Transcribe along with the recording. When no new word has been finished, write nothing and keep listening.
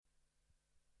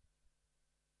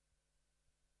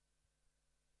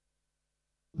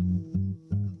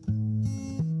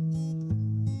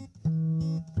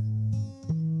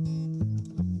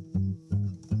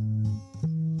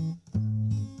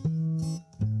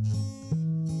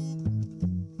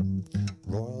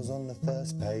Royals on the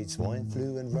first page, swine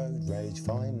flu and road rage.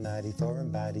 Fine Maddie,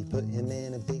 foreign baddie, put him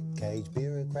in a big cage.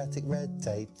 Bureaucratic red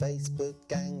tape, Facebook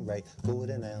gang rape.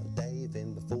 Gordon out, Dave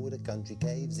in before the country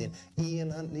caves in.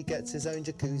 Ian Huntley gets his own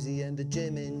jacuzzi and a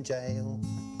gym in jail.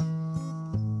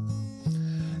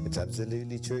 It's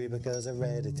absolutely true because I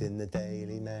read it in the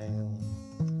Daily Mail.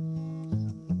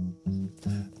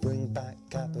 Bring back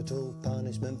capital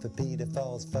punishment for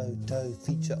paedophiles. Photo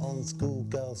feature on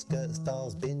schoolgirl skirt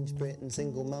styles. Binge Britain,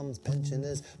 single mums,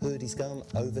 pensioners, hoodie scum,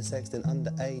 oversexed and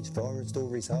underage. Foreign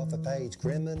stories, half a page.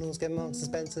 Criminals get Marks and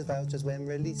Spencer's vouchers when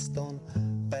released on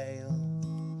bail.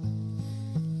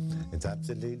 It's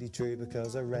absolutely true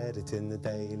because I read it in the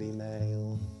Daily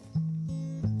Mail.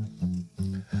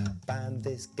 Ban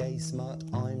this gay smut,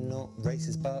 I'm not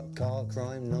racist, but car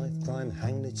crime, knife crime,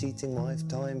 hang the cheating wife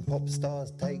time. Pop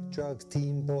stars take drugs,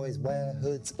 teen boys wear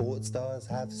hoods, sports stars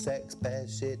have sex, bear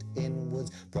shit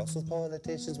inwards. Brussels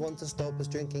politicians want to stop us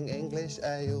drinking English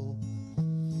ale.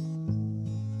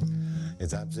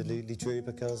 It's absolutely true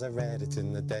because I read it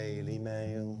in the Daily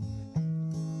Mail.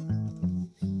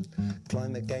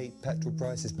 Climate gate, petrol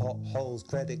prices, potholes,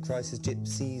 credit crisis,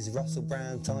 gypsies, Russell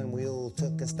Brand, time we all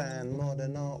took a stand.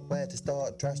 Modern art, where to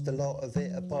start, trashed a lot of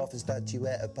it apart from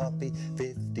statuette, a puppy,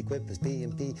 50 quid plus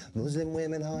P&P, Muslim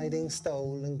women hiding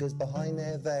stolen goods behind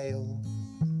their veil.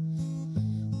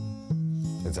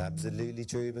 It's absolutely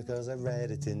true because I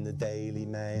read it in the Daily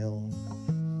Mail.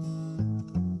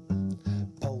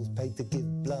 Polls paid to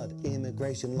give blood,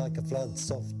 immigration like a flood,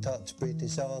 soft touch,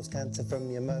 British Isles, cancer from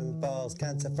your mobiles,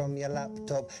 cancer from your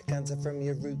laptop, cancer from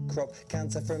your root crop,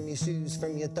 cancer from your shoes,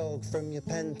 from your dog, from your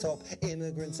pen top,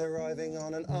 immigrants arriving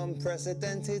on an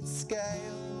unprecedented scale.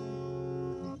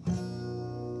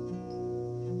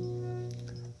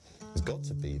 It's got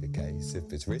to be the case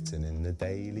if it's written in the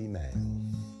Daily Mail.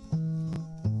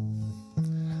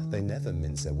 They never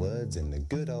mince their words in the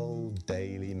good old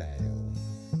Daily Mail.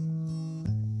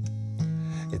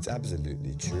 It's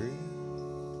absolutely true,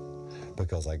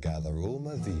 because I gather all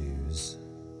my views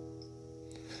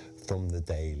from the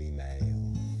Daily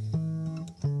Mail.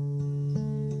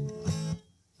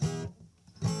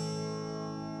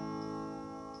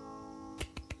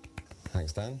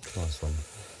 Thanks, Dan. Nice one.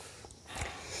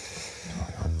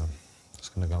 I'm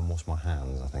just going to go and wash my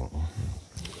hands, I think.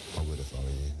 I would if I were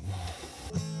you.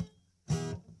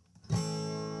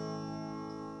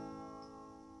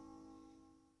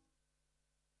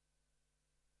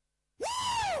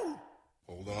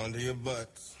 Hold on to your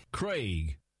butts.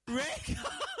 Craig. Rick,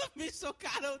 Mr.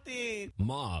 Carroty.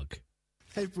 Mark.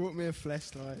 They brought me a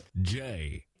flashlight.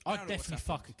 Jay. I'd definitely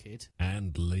fuck a kid.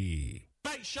 And Lee.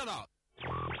 Mate, shut up.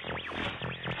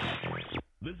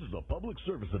 This is a public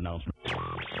service announcement.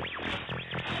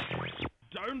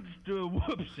 Don't do a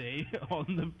whoopsie on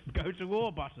the go to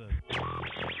war button.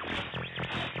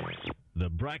 The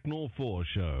Bracknell4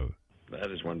 Show.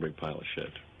 That is one big pile of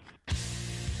shit.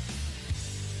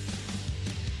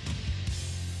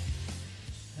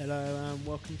 Hello and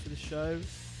welcome to the show.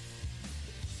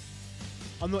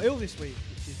 I'm not ill this week,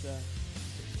 which is a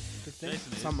good thing.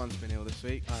 Someone's been ill this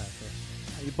week. Oh, yeah, of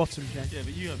course. Your bottom, Jay. Yeah,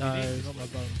 but you have No, been not my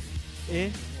bum.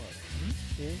 Ear?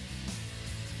 Ear?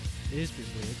 It has been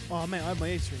weird. Oh, mate, I had my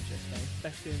ear syringe yesterday.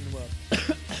 Best ear in the world.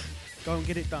 Go and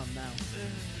get it done now.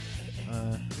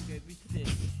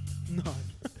 No.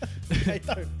 Hey,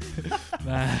 don't.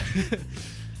 Nah.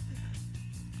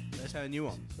 Let's turn you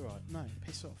on. It's alright. No,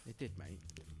 piss off. It did, mate.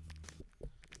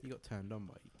 You got turned on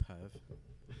by you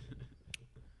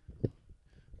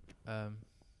perv.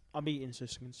 I'm eating, so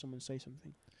can someone say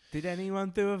something? Did anyone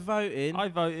do a voting? I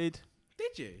voted.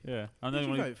 Did you? Yeah. I Who'd know you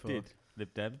one vote for? did.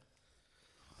 Lib Dem.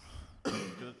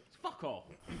 Fuck off.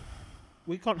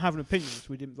 We can't have an opinion because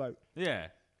we didn't vote. Yeah.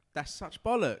 That's such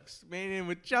bollocks. Me and him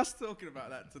were just talking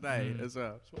about that today as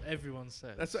well. That's what everyone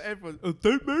says. That's what everyone... Oh,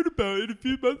 don't moan about it in a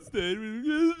few months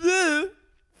then.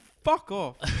 Fuck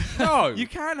off. No. You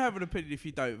can have an opinion if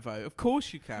you don't vote. Of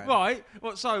course you can. Right.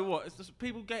 What? So what? It's just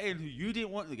people get in who you didn't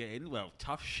want to get in. Well,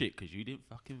 tough shit because you didn't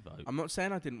fucking vote. I'm not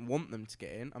saying I didn't want them to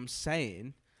get in. I'm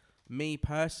saying, me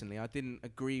personally, I didn't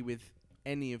agree with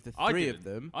any of the three of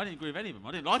them. I didn't agree with any of them.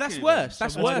 I didn't like That's any worse.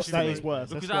 Of them. That's worse. That is worse.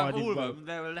 Because That's why I out of didn't all of vote. them,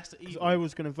 they were lesser evil. I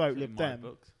was going to vote in Lib my Dem,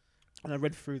 books. and I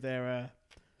read through their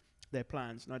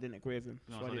plans, and I didn't agree with them.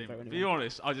 No, So I didn't vote be anyway.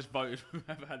 honest, I just voted for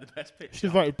whoever had the best picture.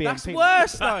 Should have voted BNP. That's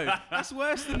worse, though. That's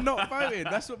worse than not voting.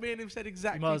 That's what me and him said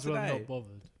exactly Might as well today. not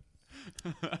bothered.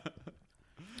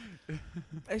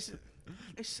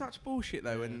 It's such bullshit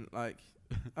though when like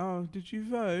Oh, did you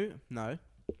vote? No.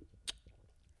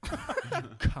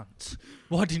 Cunt.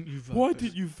 Why didn't you vote? Why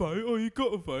didn't you vote? Oh, you got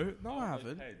to vote. No, I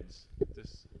haven't. Pens,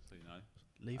 just so you know.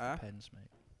 Leave the pens, mate.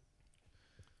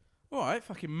 All right,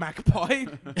 fucking magpie.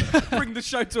 Bring the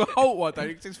show to a halt, why don't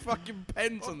you? 'Cause there's fucking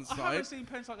pens on the I haven't side. seen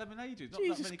pens like them in ages. Not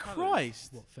Jesus that many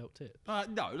Christ. What, felt tip? Colours.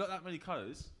 No, not that many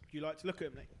colours. You like to look at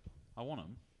them, Nick? I want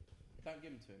them. Don't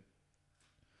give them to him.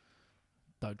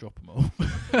 Don't drop them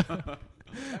all.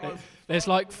 There's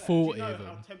like 40 Do you know of them.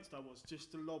 how tempted I was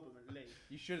just to lob them and leave?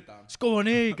 You should have done. Score on,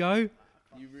 here you go.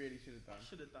 You really should have done.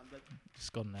 Should have done that. It's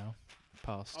gone now.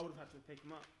 Passed. I would have had to pick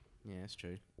them up. Yeah, it's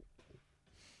true.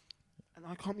 And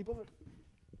I can't be bothered.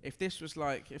 If this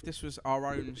was our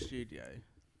own studio,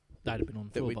 They'd have been on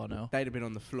the that floor we'd- by now. they'd have been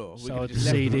on the floor. We So could I'd have just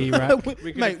left CD them.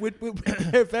 rack. Mate,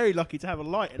 we're very lucky to have a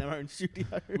light in our own studio.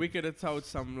 We could have told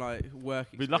some like work.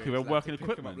 We're lucky we have experience lad working to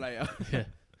pick 'em up equipment. later. Yeah.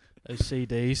 Those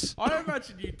CDs. I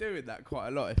imagine you doing that quite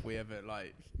a lot if we ever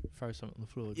like Throw something on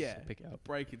the floor. Just Yeah. to pick it up.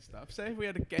 breaking stuff. Say if we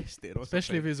had a guest in, or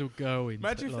Especially if something. it's all going.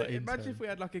 Imagine like imagine if intern. we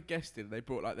had like a guest in, and they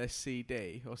brought like their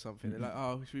CD or something. They're like,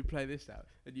 "Oh, should we play this out?"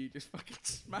 And you just fucking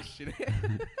smashing it.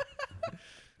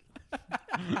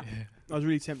 I was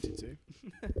really tempted to.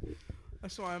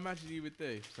 That's what I imagine you would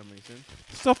do for some reason.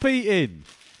 Stop eating.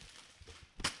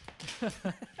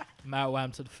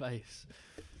 Malwham to the face.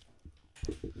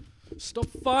 Stop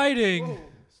fighting.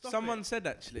 Someone said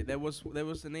actually there was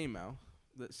an email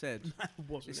that said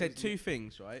it said two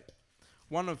things, right?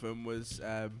 One of them was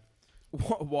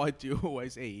why do you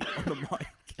always eat on the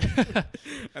mic,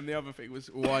 and the other thing was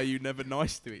why are you never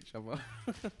nice to each other.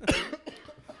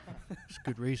 It's a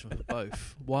good reason for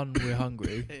both. One, we're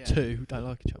hungry. Yeah. Two, don't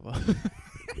like each other.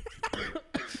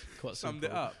 Quite Summed it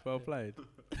simple. up. Well played.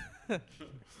 I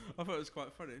thought it was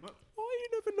quite funny. Why are you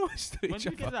never nice to When each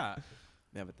did you other? get that?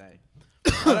 The other day.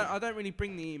 I don't really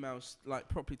bring the emails like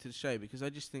properly to the show because I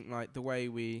just think like the way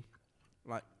we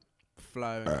like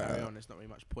flow and carry on, there's not really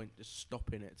much point just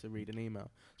stopping it to read an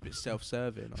email. It's a bit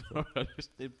self-serving. I thought. I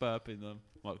just did burp in the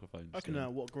microphone. I can know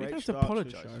what You great don't have to start to the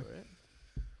apologise show. for it.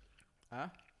 Huh?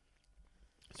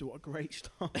 So what a great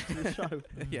start to the show.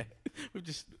 Yeah, we've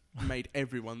just made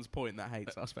everyone's point that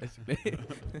hates us, basically.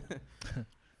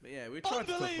 But yeah, we tried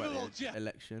to talk about the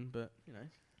election, but you know,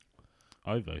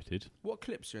 I voted. what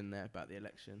clips are in there about the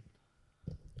election?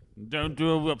 Don't do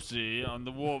a whoopsie on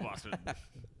the war button.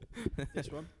 This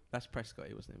one. That's Prescott.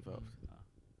 He wasn't involved.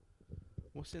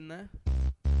 What's in there?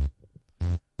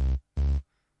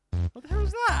 What the hell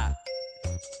is that?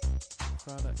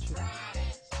 Fry that chicken.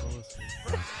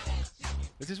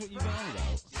 Is this what you got on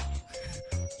about?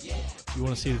 You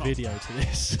want to see the video to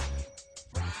this?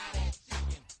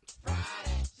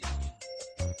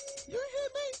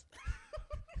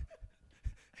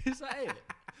 Is that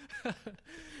it?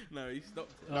 No, he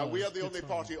stopped. Now, we are the only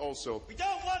party also. We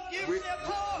don't want you to be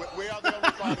We are the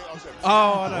only party also.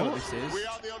 Oh, I know what this is. We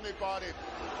are the only party.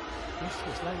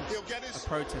 He'll get A his...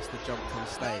 protester jumped on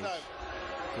stage. No,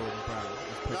 Gordon Brown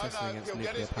was protesting against he'll get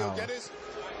nuclear his... power. He'll get his...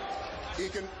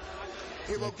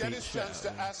 He will get his shit chance out of to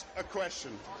him. ask a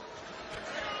question.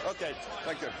 Okay,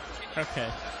 thank you. Okay.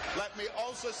 Let me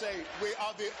also say, we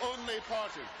are the only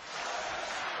party.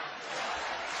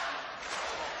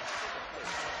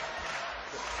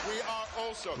 We are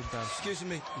also... Excuse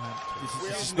me. We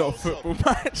This is are not a also football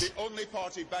match. the only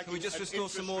party backing Can we just an restore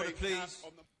some interest order, rate please? cap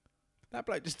on the- That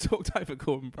bloke just talked over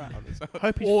Gordon Brown.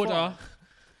 Hope he's Order. fine.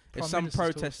 If Prime some Minister's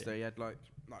protester, talking. he had like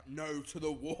no to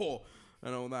the war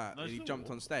and all that. No And he to the jumped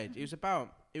war. on stage. He was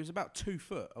about 2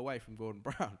 foot away from Gordon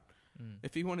Brown.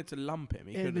 If he wanted to lump him,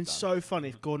 he It could would have have been done. so funny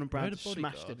if Gordon Brown Where are just the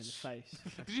smashed him in the bodyguards?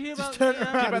 face. Did you hear Just about turn the,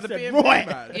 around about and the said, BNP right.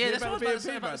 man. Yeah, Hear that's what about I was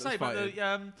the about to say. BNP About man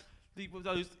the that's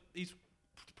fighting? he's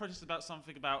protested about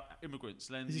something about immigrants.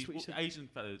 And then Is this these what you said? Asian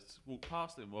fellas walked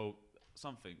past him, or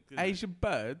something. didn't Asian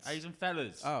birds. they? Asian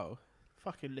fellas. Oh,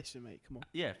 Fucking listen, mate. Come on.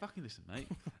 Yeah, fucking listen, mate.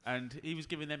 And he was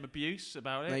giving them abuse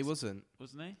about it. no, he wasn't.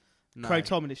 Wasn't he? No. Craig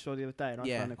told me this story the other day, and I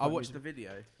Yeah, found it I quite watched the amusing.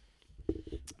 video.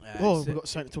 Oh, it's we've a- got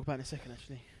something to talk about in a second,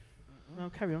 actually. No,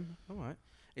 carry on. All right.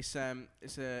 It's a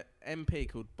MP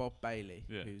called Bob Bailey,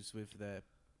 Yeah. who's with the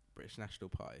British National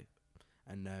Party,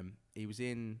 and he was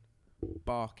in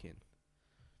Barking,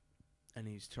 and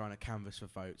he's trying to canvass for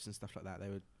votes and stuff like that. They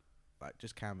were like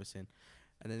just canvassing,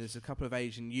 and then there's a couple of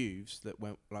Asian youths that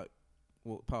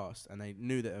walked past, and they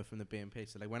knew that they were from the BNP,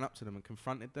 so they went up to them and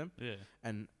confronted them, Yeah.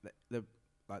 and the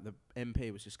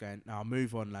MP was just going, "No,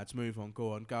 move on, lads, move on,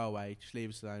 go away, just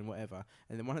leave us alone, whatever."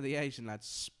 And then one of the Asian lads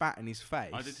spat in his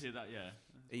face. I did hear that, yeah.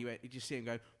 You just see him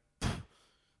go,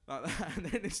 like that, and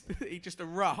then he just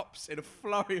erupts in a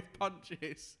flurry of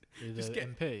punches. The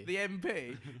MP. The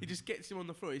MP. He just gets him on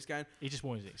the floor. He's going. He just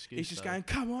wanted an excuse. He's just going,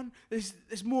 come on, there's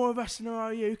more of us than there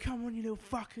are you. Come on, you little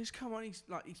fuckers. Come on. He's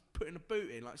putting a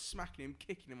boot in, like smacking him,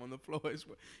 kicking him on the floor.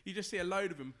 You just see a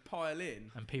load of them pile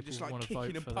in, and people just like want to kicking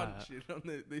vote and for punching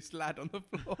on this lad on the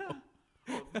floor.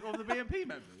 Of the BNP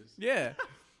members. Yeah.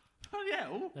 Oh yeah.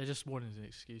 They just wanted an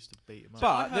excuse to beat him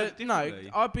up. But no,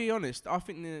 I'll be honest. I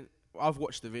think I've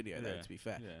watched the video though. To be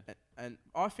fair, and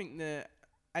I think the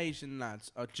Asian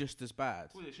lads are just as bad.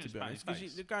 Well, to be honest,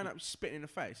 because they're going up spitting in the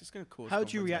face. It's going to cause. How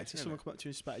do you react if confrontation, someone come up to you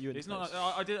and spat at you in It's the not. face?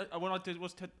 Like,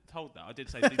 was told that. I did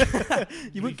say.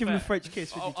 You wouldn't give him a French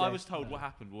kiss, would you, I Jay? was told what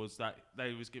happened was that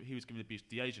he was giving abuse to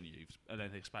the Asian youth, and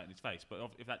then they spat in his face. But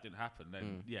if that didn't happen,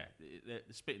 then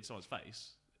the spit in someone's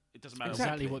face. It doesn't matter.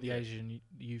 Exactly what the Asian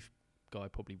youth guy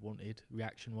probably wanted,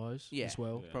 reaction-wise, as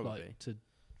well. Probably like, to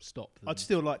stop them. I'd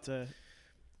still like to.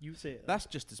 You see it. That's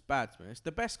just as bad, man. It's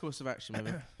the best course of action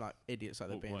with like idiots like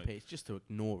the BNP. It's just to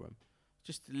ignore them,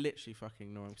 just to literally fucking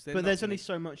ignore them. But there's only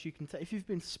so much you can take. If you've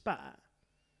been spat at,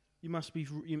 you must be,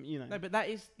 you know. No, but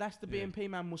that's the BNP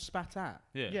man was spat at.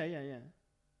 Yeah.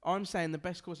 I'm saying the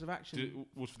best course of action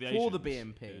was for the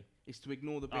BNP is to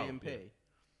ignore the BNP,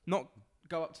 not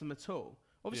go up to them at all.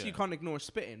 Obviously, you can't ignore a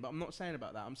spitting, but I'm not saying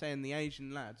about that. I'm saying the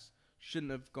Asian lads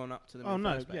shouldn't have gone up to them. In the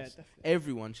first place. Definitely.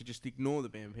 Everyone should just ignore the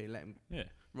BNP, let them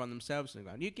run themselves in the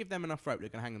ground. You give them enough rope, they're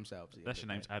going to hang themselves. That's your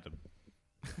name's Adam.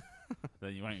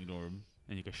 Then you won't ignore them,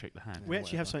 and you go shake the hand. We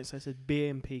actually have something that says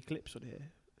BNP clips on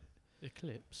here.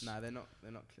 Eclipse? No, they're not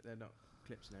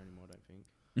clips there anymore. I don't think.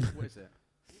 What is it?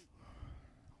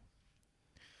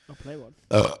 I'll play one.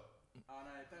 Oh no,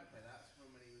 don't play that. It's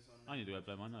from when he was on. I need to go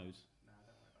blow my nose. No,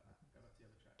 don't worry about that. Go back to the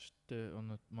other track. Just do it on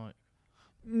the mic.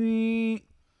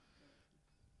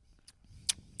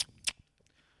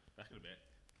 Back in a bit.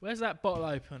 Where's that bottle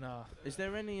opener? Is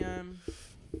there any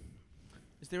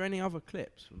other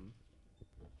clips from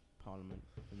Parliament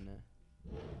in there?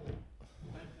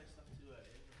 Don't play stuff too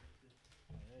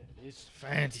early. It's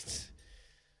fancy.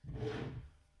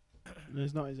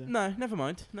 There's not, is there? No, never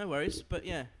mind. No worries. But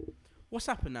yeah, what's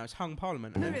happened now? It's hung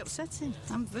Parliament. Very upsetting.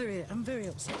 I'm very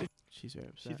upset. She's very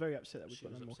upset. She's very upset that we've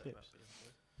got no more clips.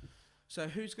 So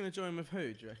who's going to join with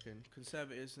who? Do you reckon?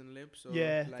 Conservatives and Libs? Or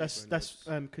Yeah, Labour that's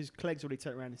and because Clegg's already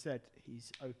turned around and said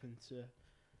he's open to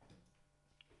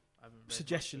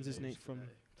suggestions, isn't he, from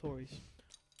Tories?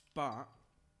 But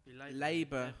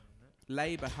Labour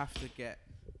have to get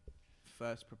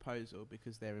first proposal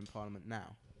because they're in Parliament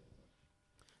now.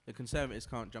 The Conservatives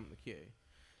can't jump the queue.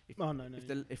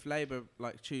 If Labour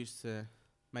choose to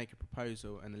make a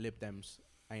proposal and the Lib Dems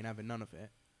ain't having none of it,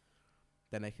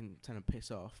 then they can tend to piss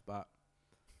off. But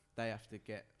they have to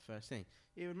get first thing.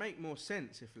 It would make more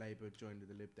sense if Labour joined with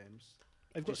the Lib Dems,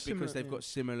 because they've got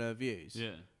similar views.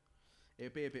 Yeah,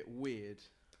 it'd be a bit weird,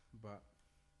 but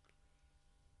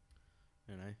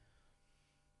you know.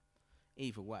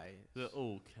 Either way, they're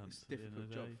all it's a difficult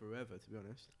job forever, to be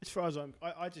honest. As far as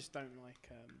I just don't like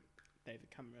David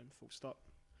Cameron, full stop.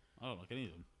 I don't like any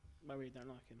of them. I really don't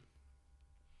like him.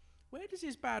 Where does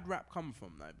his bad rap come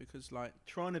from, though? Because,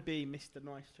 trying to be Mr.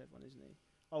 Nice to everyone, isn't he?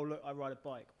 Oh, look, I ride a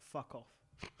bike. Fuck off.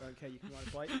 I don't care, you can ride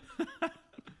a bike.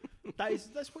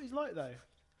 That's what he's like, though.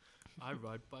 I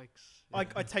ride bikes. I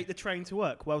take the train to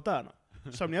work. Well done.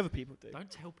 So many other people do. Don't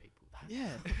tell people that. Yeah.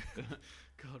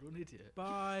 God, what an idiot.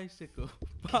 Bicycle.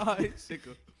 Can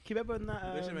you remember when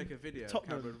that... they should make a video of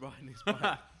Tottenham Cameron riding his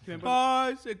bike.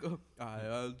 Bicycle. I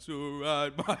want to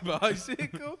ride my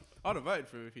bicycle. I'd have voted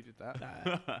for him if he did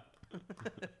that.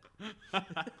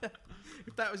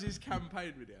 If that was his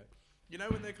campaign video. You know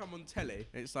when they come on telly,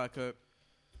 it's like a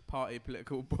party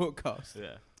political broadcast.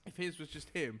 Yeah. If his was just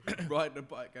him riding a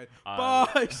bike going,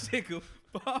 bicycle,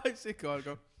 I'd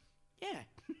go, yeah.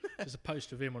 There's a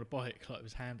poster of him on a bike, like with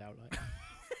his hand out, like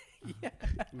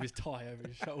with his tie over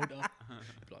his shoulder,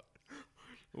 like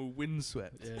all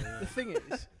windswept. Yeah. The thing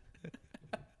is,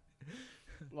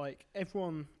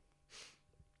 everyone,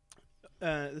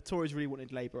 the Tories really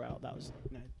wanted Labour out. That was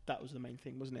the main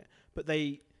thing, wasn't it? But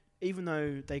even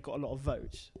though they got a lot of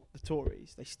votes, the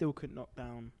Tories, they still couldn't knock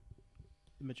down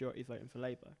the majority voting for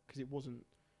Labour because it wasn't.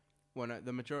 Well, no,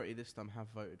 the majority this time have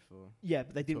voted for. Yeah,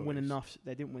 but they didn't win Tories. enough.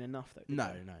 They didn't win enough though.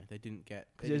 No, they didn't get.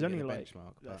 Because there's only a like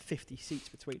benchmark, 50 seats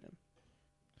between them.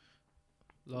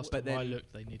 Last But time I then-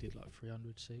 looked, they needed like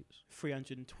 300 seats.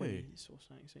 320 or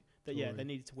something. So they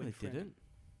needed to win. They didn't.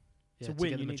 Yeah, To to win,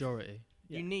 get the you need- majority.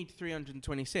 Yeah. You need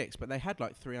 326, but they had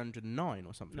like 309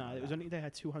 or something. No, like it was that. only they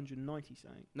had 290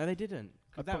 something. No, they didn't.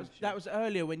 I That was promise you. that was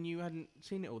earlier when you hadn't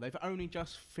seen it all. They've only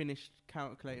just finished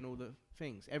calculating all the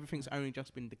things. Everything's only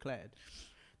just been declared.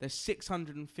 There's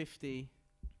 650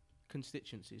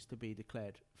 constituencies to be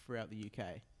declared throughout the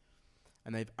UK,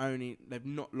 and they've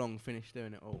not long finished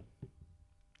doing it all.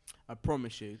 I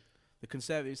promise you, the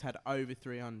Conservatives had over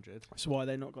 300. So why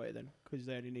they not got it then? Because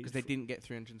they only need. Because they didn't get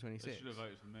 326. They should have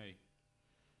voted for me.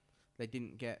 They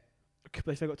didn't get.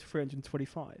 But if they got to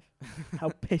 325, how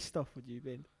pissed off would you have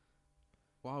been?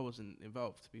 Well, I wasn't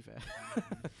involved, to be fair.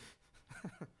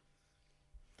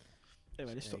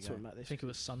 Anyway, let's stop talking about I this. think it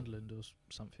was Sunderland or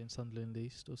something, Sunderland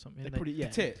East or something. They probably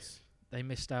Tits. They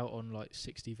missed out on like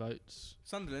 60 votes.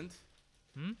 Sunderland.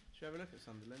 Hmm? Should we have a look at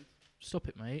Sunderland? Stop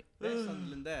it, mate. There's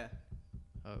Sunderland there.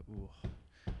 Ooh.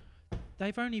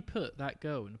 They've only put that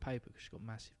girl in the paper because she's got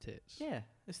massive tits. Yeah,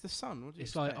 it's the Sun. What do you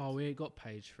It's like, expect? oh, we ain't got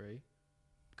page 3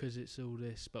 because it's all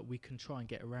this, but we can try and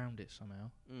get around it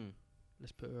somehow.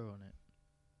 Let's put her on it.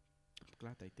 I'm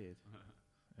glad they did.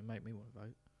 It make me want to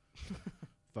vote.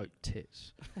 Vote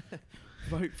tits.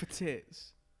 Vote for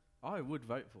tits. I would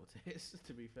vote for tits,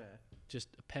 to be fair. Just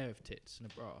a pair of tits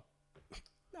and a bra.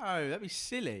 No, that'd be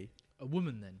silly. A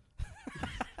woman then.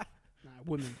 Nah,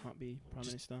 women can't be Prime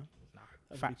Minister. No.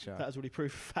 Thatcher. That was already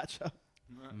proof of Thatcher.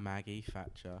 Maggie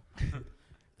Thatcher.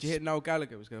 Do you hear Noel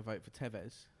Gallagher was going to vote for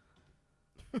Tevez?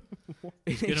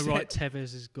 He's going to write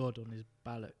Tevez as God on his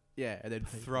ballot. Yeah, and then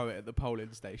paper. throw it at the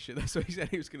polling station. That's what he said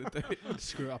he was going to do.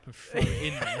 Screw it up and throw it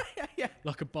in there. Yeah.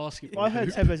 Like a basketball. I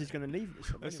heard hoop. Tevez is going to leave this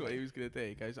summer. That's what he was going to do.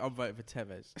 He goes, I'm voting for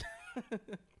Tevez.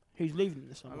 Who's leaving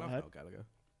this I summer? I love heard. Noel Gallagher.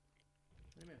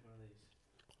 Let me have one of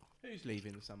these. Who's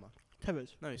leaving the summer? Tevez.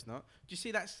 No, he's not. Do you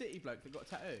see that City bloke that got a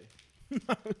tattoo?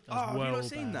 That's have you well not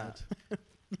seen bad. that?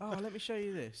 Oh, let me show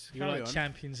you this. You're Carry like on.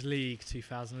 Champions League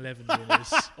 2011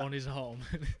 winners on his arm.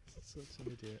 Such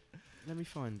an idiot. Let me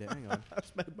find it. Hang on.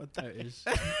 That's made my There day. it is.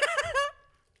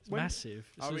 It's massive.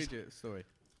 This I'll is- read you the story.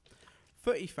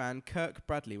 Footy fan Kirk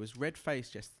Bradley was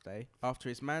red-faced yesterday after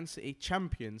his Man City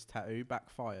champions tattoo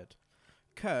backfired.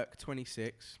 Kirk,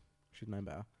 26, should know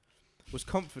better, was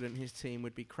confident his team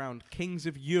would be crowned Kings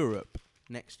of Europe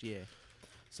next year.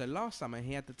 So last summer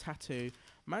he had the tattoo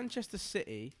Manchester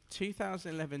City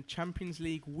 2011 Champions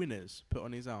League winners put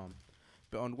on his arm.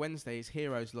 But on Wednesday his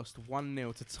Heroes lost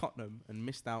 1-0 to Tottenham and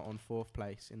missed out on 4th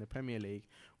place in the Premier League,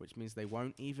 which means they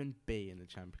won't even be in the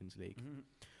Champions League.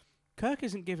 Kirk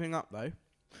isn't giving up though,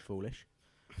 foolish,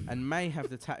 and may have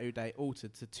the tattoo date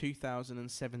altered to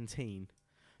 2017.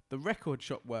 The record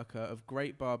shop worker of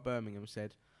Great Bar Birmingham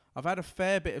said, I've had a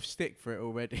fair bit of stick for it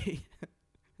already.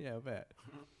 Yeah, I bet.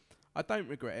 I don't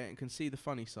regret it and can see the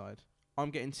funny side. I'm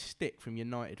getting stick from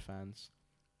United fans.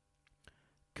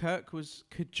 Kirk was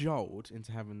cajoled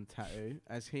into having the tattoo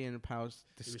as he and pals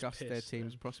discussed their pissed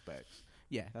team's then. prospects.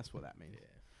 Yeah, that's what that means.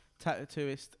 Yeah.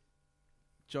 Tattooist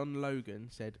John Logan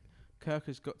said, Kirk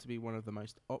has got to be one of the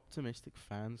most optimistic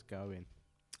fans going.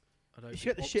 I don't You should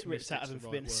get the think shit ripped out of optimistic's him the for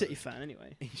right being a word. City fan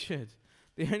anyway. He should.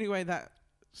 The only way that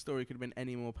story could have been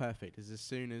any more perfect is as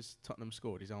soon as Tottenham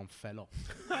scored, his arm fell off.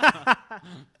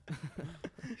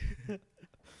 Can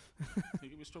you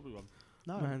give me a strawberry one?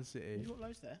 No. Man City. You've got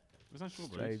loads there. There's no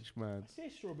strawberries. Strange man. I see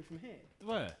a strawberry from here.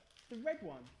 Where? The red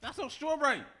one. That's not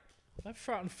strawberry. Don't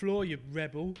throw it on the floor, you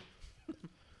rebel.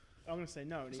 I'm going to say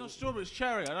no. It's not strawberry. It's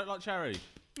cherry. I don't like cherry.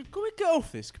 Can we get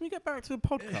off this? Can we get back to the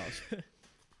podcast?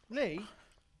 Lee?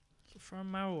 Stop throwing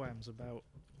marowams about.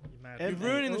 You mad You're You're mate.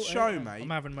 ruining the Oh, show, yeah. mate. I'm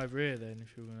having them over here then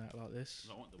if you're going to act like this.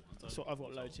 I want the ones. That's what I've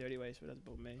got loads here anyway, so it doesn't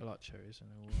bother me. I like cherries and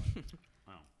they're alright.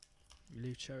 Wow. You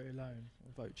leave cherry alone.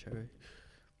 I'll vote cherry.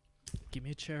 Give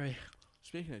me a cherry.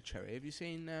 Speaking of cherry, have you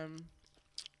seen?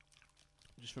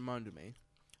 Just reminded me,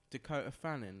 Dakota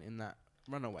Fanning in that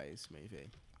Runaways movie.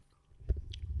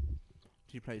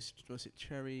 Did you play? Was it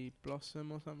Cherry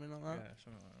Blossom or something like Yeah, that?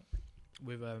 something like that.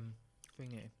 With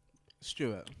thingy.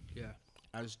 Stewart Yeah.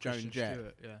 as Joan Kristen Jett.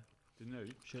 Stewart, yeah. Didn't know.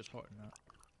 She was hot in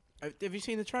that. Have you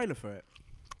seen the trailer for it?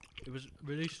 It was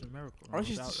released in America. when I was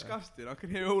was just out there. disgusted. I could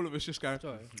hear all of us just going.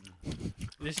 Sorry.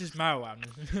 This is Marwan.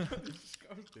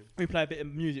 Disgusted. We play a bit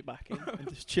of music back in and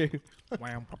just chew.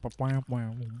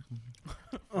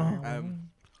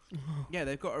 Yeah,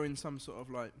 they've got her in some sort of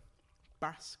like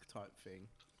Basque type thing.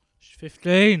 She's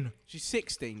 15. She's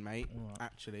 16, mate. Alright.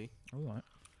 Actually, Alright.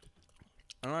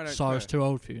 and I don't. Sire's know. too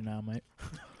old for you now, mate.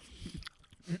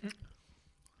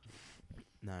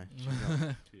 No.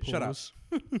 Shut up.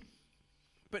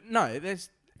 But no, it's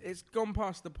gone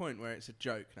past the point where it's a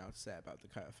joke now to say about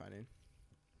Dakota Fanning.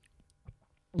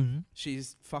 Mm-hmm.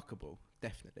 She's fuckable,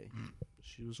 definitely.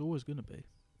 She was always going to be.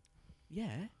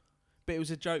 Yeah. But it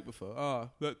was a joke before. Oh,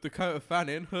 look, Dakota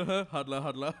Fanning, huddler,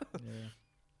 huddler. Yeah.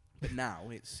 But now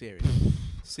it's serious.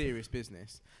 Serious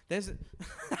business. There's a,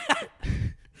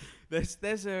 there's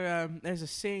a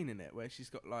scene in it where she's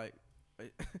got like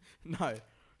no,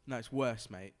 No, it's worse,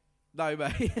 mate. No,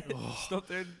 mate. Stop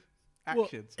doing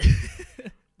actions.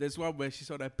 There's one where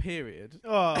she's on her period.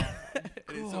 Oh,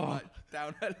 And it's all like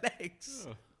down her legs.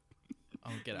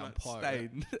 I'm gonna get it on Like pirate.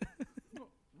 stained.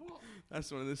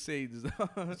 That's one of the scenes.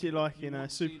 is it like in a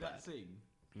super? that scene?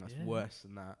 That's Yeah. worse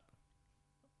than that.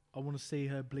 I want to see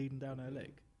her bleeding down her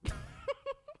leg.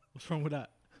 What's wrong with that?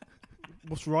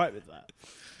 What's right with that?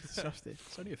 Disgusting.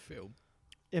 It's only a film.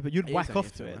 Yeah, but you'd It is whack only off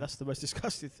a to film, it. man. That's the most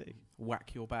disgusting thing.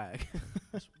 Whack your bag.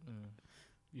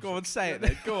 You Go on, say it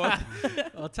then. Go on.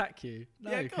 I'll attack you.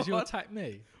 No, Yeah, because go you on. attack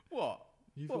me. What?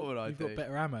 What would I You've do? got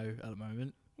better ammo at the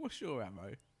moment. What's your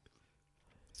ammo?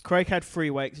 Craig had 3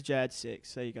 wakes, Jay had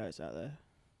 6. There you go, it's out there.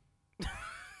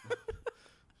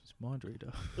 It's mind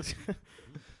reader.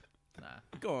 Nah.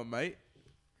 Go on, mate.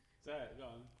 Say it, go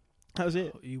on. That was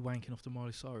it. Are you wanking off the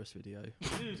Miley Cyrus video?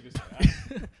 I knew he was going to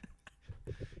say that.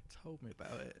 Told me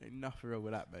about it. Ain't nothing wrong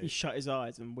with that, He mate. shut his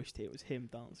eyes and wished it was him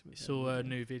dancing with Saw him. a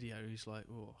new video. He's like,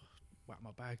 oh, whack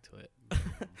my bag to it.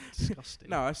 Disgusting.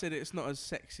 No, I said it's not as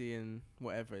sexy and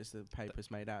whatever as the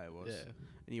papers made out it was. Yeah.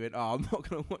 And you went, oh, I'm not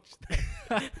going to watch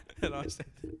that. And I said,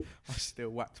 I still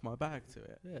whacked my bag to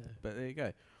it. Yeah. But there you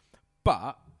go.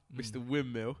 But, Mr.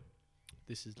 Windmill,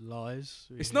 This is lies.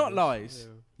 We it's hear not this. lies.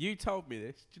 Yeah. You told me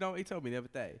this. Do you know what he told me the other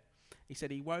day? He said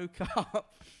he woke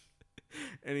up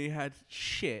and he had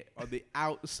shit on the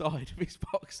outside of his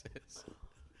boxers.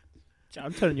 Jay,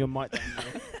 I'm telling you, on mic down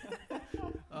there.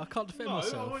 I can't defend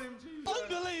myself.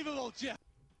 Unbelievable, Jeff.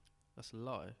 That's a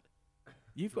lie.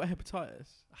 You've got hepatitis.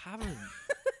 I haven't.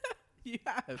 You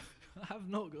have. I have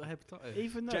not got hepatitis.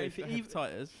 Even though, James if got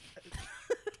it, hepatitis.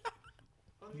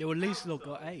 Yeah, well, Lee's not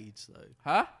got AIDS though.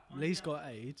 Huh? Lee's got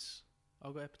AIDS.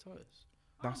 I've got hepatitis.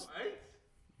 That's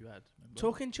You had. Remember?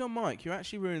 talking to your mic. You're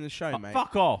actually ruining the show, mate.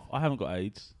 Fuck off. I haven't got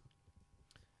AIDS.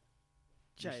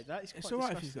 Jay, that is quite It's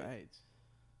alright if he's got disgusting. AIDS.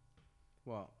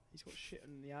 What? He's got shit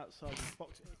on the outside of his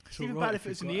boxers. It's It's even alright bad if if it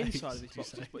was he's on the got AIDS, inside of his did you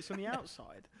boxers, say? but it's on the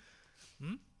outside.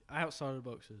 Outside of the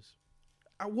boxers.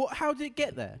 What? How did it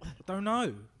get there? I don't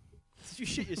know. Did you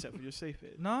shit yourself when you were sleeping?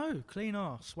 No, clean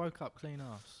ass. Woke up, clean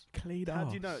ass. Clean How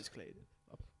do you know it's clean?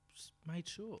 Just made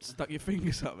sure. Stuck your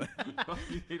fingers up there.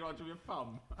 You need one to your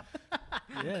thumb.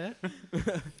 Yeah.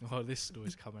 Oh, this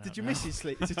story's coming out. Did you now. miss his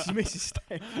sleep? Did you miss his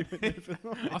stay?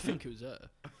 I think it was her.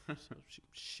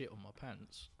 Shit on my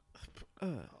pants.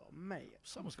 Oh, mate.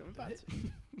 Someone's coming got back it. to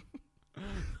you.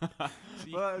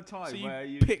 Well, at a time So you where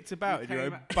you picked about you in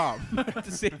your came own bum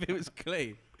to see if it was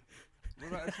clean. What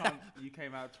about the time you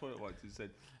came out of the toilet once and said,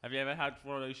 have you ever had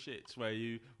one of those shits where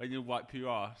when you wipe your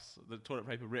ass, the toilet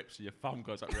paper rips and your thumb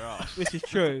goes up your ass? This is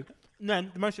true. And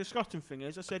then the most disgusting thing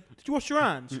is, I said, "Did you wash your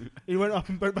hands?" He went up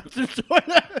and went back to the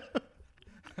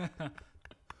toilet.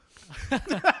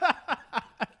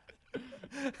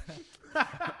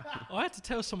 I had to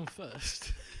tell someone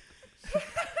first.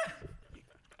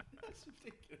 That's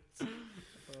ridiculous.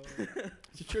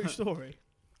 It's a true story.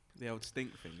 The old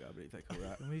stink finger, I believe they call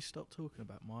that. Can we stop talking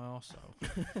about my arsehole?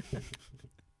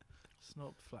 It's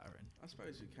not flattering. I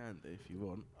suppose you can do if you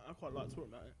want. I quite like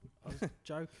talking about it. I was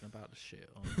joking about the shit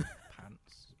on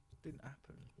pants. Didn't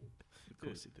happen. Of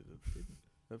course it didn't.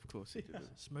 Of course it didn't.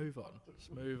 Let's move on. Let's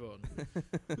move on.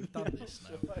 We've done this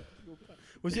now.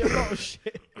 Was it a lot of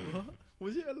shit? What?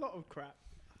 Was it a lot of crap?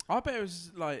 I bet it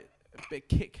was like a bit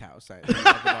of Kit Kat or something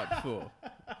like the night before.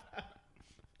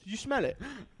 Did you smell it?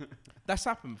 That's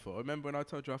happened before. Remember when I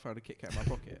told you I found a Kit Kat in my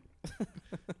pocket?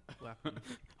 What happened?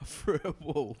 I threw it at a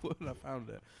wall and I found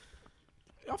it.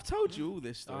 I've told you all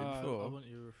this story I before. want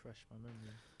you to refresh my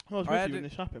memory. I was I with had you when it-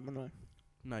 this happened, wasn't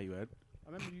I? No, you had.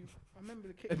 I remember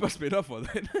the kick. It must be enough one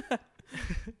then.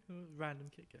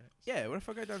 Random Kit Kats. Yeah, well, if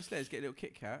I go downstairs, get a little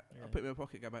Kit Kat, Yeah. I put it in my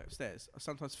pocket, go back upstairs. I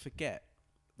sometimes forget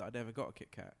that I never got a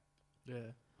Kit Kat. Yeah.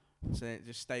 So then it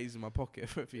just stays in my pocket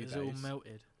for a few It's days. all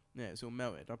melted. Yeah, it's all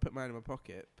melted. I put mine in my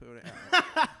pocket, put it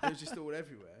out. It was just all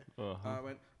everywhere. Uh-huh. I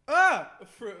went, ah! I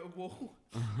threw it at a wall.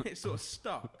 It sort of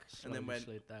stuck. And then Slowly went,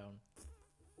 slid down.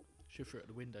 Should throw it at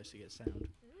the window so you get sound.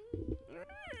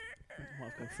 Might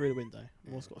have gone through the window.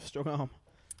 One's got a strong arm.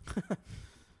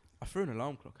 I threw an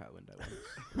alarm clock out the window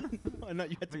once. I know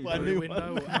you had to Wait, buy a you new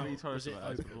window one. or out? You told Was us it about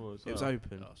that open? before as It was well.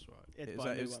 open. That's right. You had to It buy was,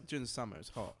 a it new was one. during the summer, it was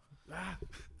hot.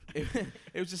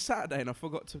 it was a Saturday and I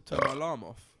forgot to turn my alarm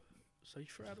off. So you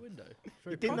threw it out the window?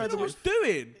 You didn't know I the was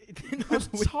doing. I was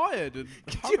tired and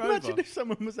Could you imagine hungover. if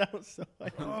someone was outside?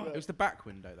 as well? It was the back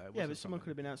window though. It Yeah, wasn't but someone could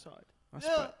have been outside. I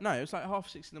spo- No, it was like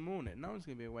 6:30 in the morning. No one's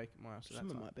gonna be awake at my house at that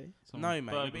Someone time. might be. Someone No,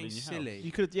 mate, you're burgling being your house. silly.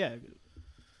 You could, yeah.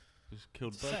 Just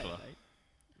killed Say it, burglar. mate.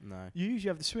 No, You usually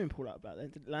have the swimming pool out back then.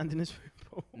 Did it land in the swimming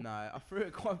pool? no, I threw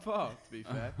it quite far. To be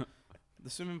fair, the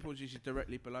swimming pool's usually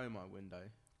directly below my window.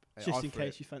 Just I in threw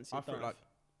case it, you fancy I a threw it dive. like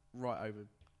right over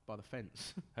by the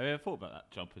fence. Have you ever thought about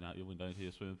that, jumping out your window into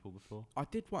your swimming pool before? I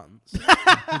did once.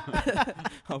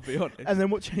 I'll be honest. And then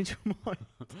what changed your mind?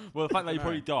 Well, the fact that you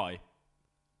probably die.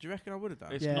 Do you reckon I would have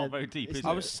done? It's not very deep, is it?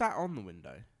 I was sat on the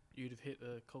window. You'd have hit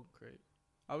the concrete.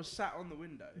 I was sat on the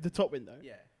window. The top window?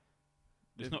 Yeah.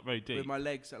 It's not very deep. With my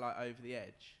legs like over the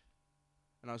edge.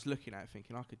 And I was looking at it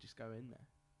thinking I could just go in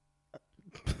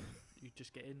there. You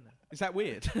just get in there. Is that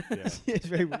weird? Yeah. It's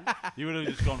very weird. You would have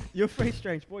just gone. You're a very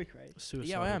strange boy, Craig.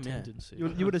 Suicidal I am, tendency. You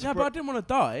would have. Yeah, but I didn't want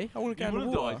to die. I want to You go in the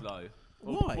would water. have died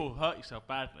low. Why? Or hurt yourself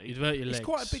badly. You'd hurt your legs. It's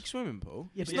quite a big swimming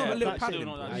pool. Yeah, It's but not yeah, a little that's paddling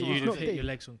still not pool. that You'd It's have not hit deep. your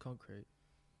legs on concrete.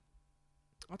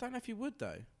 I don't know if you would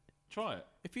though. Try it.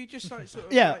 If you just like sort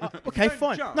of Yeah. like, if Okay. you don't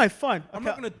Fine. jump, No. Fine. I'm okay.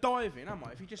 not going to dive in, am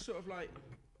I? If you just sort of like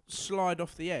slide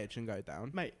off the edge and go down.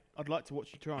 Mate, I'd like to watch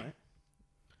you try it.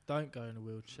 Don't go in a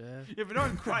wheelchair. Yeah, but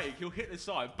knowing Craig, he'll hit the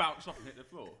side, bounce off and hit the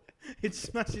floor. He'd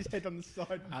smash his head on the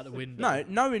side. Out the window. No,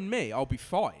 knowing me, I'll be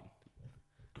fine.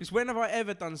 Because when have I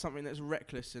ever done something that's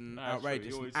reckless and No, that's true. outrageous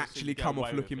You and always just actually get come away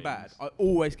off with looking bad? things. I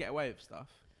always get away with stuff.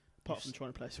 Apart from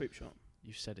trying to play a sweep shot.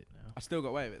 You've said it now. I still got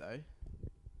away with it though.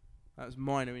 That was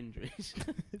minor injuries.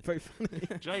 Very funny.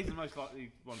 Jay's the most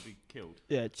likely one to be killed.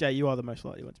 Yeah, Jay, you are the most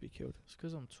likely one to be killed. It's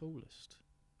because I'm tallest.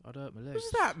 I'd hurt my What legs.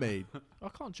 does that mean? I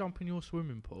can't jump in your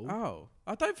swimming pool. Oh,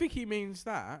 I don't think he means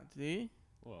that. Do you?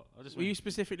 What? I just Were you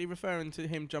specifically referring to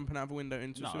him jumping out of a window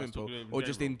into No, a I swimming was pool, talking or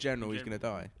just in general he's going to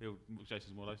die?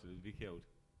 Jason's more likely to be killed.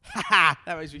 That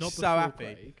makes me Not so before happy.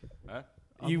 Craig. Huh?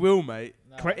 You will, mate.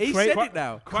 No. He Craig- said it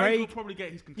now. Craig will Craig- probably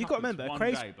get his You got to remember, one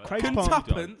Craig's day, but part.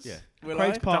 Contuppence. Yeah. Will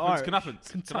Craig's I? part Irish.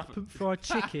 Contuppence. Fried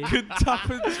chicken.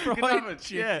 Contuppence fried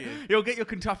Contuppence, yeah. chicken. You'll get your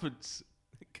contuppence.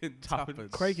 Contuppence.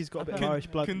 Craig has got a bit of Irish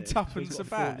blood. in him, so he's Contuppence got a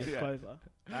about. four-leaf Yeah. clover.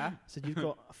 Huh? So you've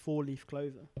got a four-leaf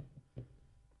clover.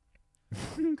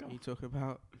 You talk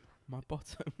about my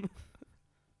bottom.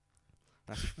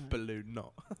 That's balloon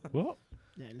knot. What?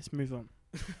 Yeah, let's move on.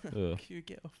 Can you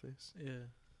get off this? Yeah.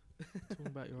 Talking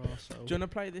about your arsehole. Do you want to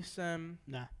play this?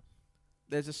 Nah.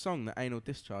 There's a song that Anal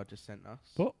Discharge has sent us.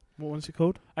 What? What one's it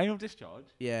called? Anal discharge?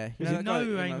 Yeah. you Is know it that guy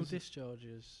no that anal knows-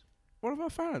 discharges? One of our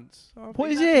fans. Oh, What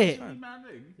he's is actually a it?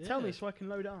 fan. Tell me so I can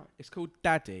load it up. It's called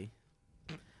Daddy.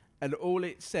 And all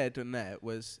it said on there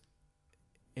was,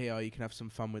 here, you can have some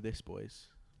fun with this, boys.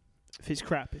 If it's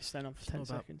crap, it's staying on for 10 not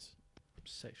about- seconds.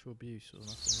 Sexual abuse or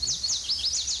nothing, is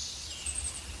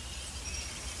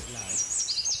Bit loud.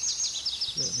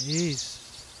 it? Let me ease.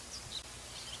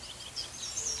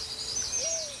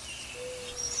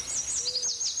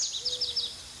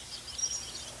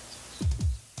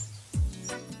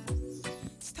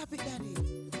 Stop it, Daddy.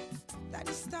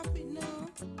 Daddy, stop it now.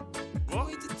 What? I'm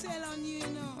going to tell on you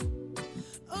now.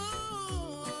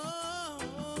 Oh,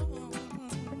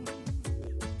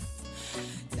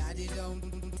 Daddy,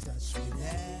 don't touch me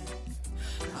there.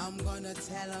 I'm gonna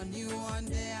tell on you one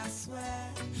day, I swear.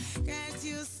 Can't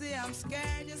you see I'm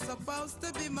scared? You're supposed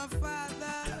to be my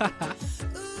father.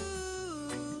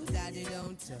 Ooh, Daddy,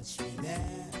 don't touch me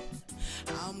there.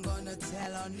 I'm gonna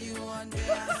tell on you one day,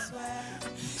 I swear.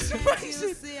 Can't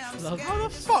you see I'm scared? How the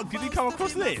fuck did he come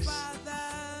across this?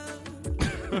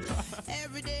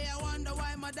 Every day I wonder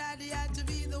why my daddy had to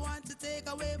be the one to take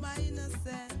away my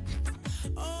innocence.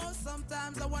 Oh,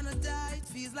 sometimes I wanna die. It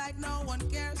feels like no one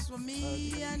cares for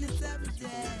me, and it's every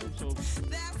day.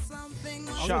 That's something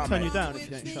I'm Shut going up, to turn mate. you down if you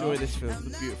don't shut Enjoy up. this film,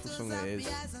 the beautiful song that it is.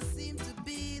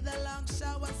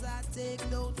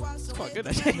 It's quite good,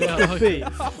 actually. Yeah, I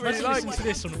Beat. really like to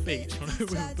this on the beach.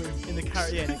 In the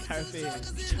Caribbean. Turn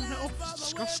it off. It's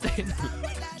disgusting.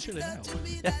 Chilling out.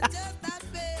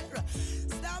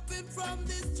 Stopping from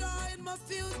destroying my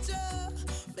future.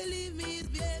 Believe me, he's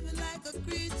behaving like a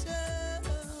creature.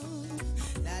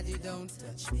 Daddy, don't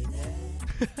touch me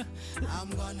there. I'm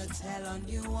gonna tell on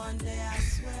you one day, I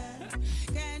swear.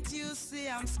 Can't you see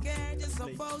I'm scared? You're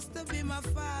supposed to be my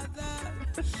father.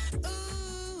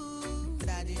 Ooh,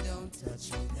 Daddy, don't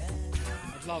touch me there.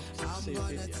 I'd love to see I'm a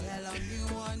gonna video. tell on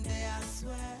you one day, I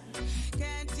swear.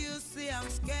 Can't you see I'm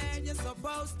scared? You're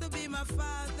supposed to be my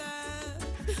father.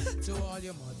 To all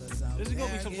your mothers out There's got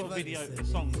to be there, some give sort of a video, listening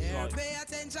song, ear. like. Pay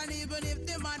attention even if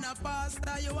the man a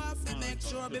pastor. You have to make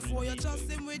sure before you trust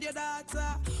him with your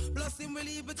daughter. Plus him will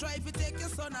even try to take your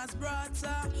son as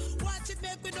brother. Watch it,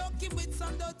 make we dunk him with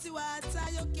some dirty water.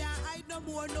 You can't hide no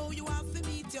more, no, you have to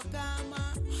meet your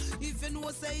karma. If you know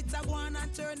say it's a go on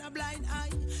and turn a blind eye,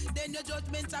 then your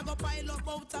judgment a go pile up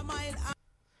out a mile.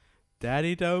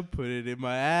 Daddy, don't put it in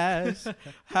my ass.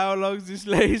 How long's this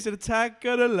laser attack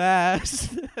gonna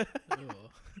last?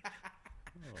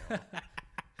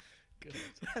 Good.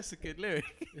 That's a good lyric.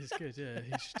 It's good, yeah.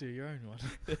 You should do your own one.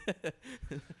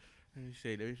 Let me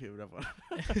see another one.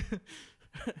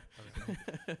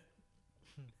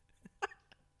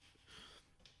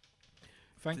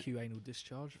 Thank you, Anal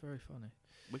Discharge. Very funny.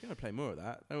 We're going to play more of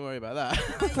that. Don't worry about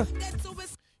that.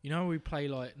 You know, we play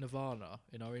like Nirvana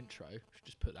in our intro. Should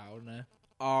just put that on there.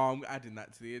 Oh, I'm adding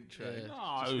that to the intro. Yeah,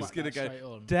 Oh, just It's whack going to that go, straight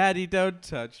on. Daddy, don't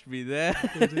touch me there.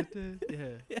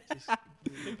 Yeah. Just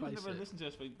People replace never it. listen to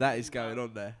us. That is going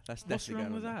on there. That's What's definitely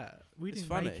wrong going with on that? We It's didn't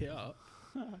funny. make it up.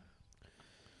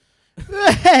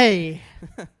 Hey!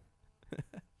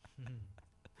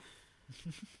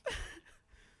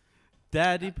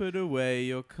 Daddy, put away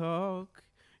your cock.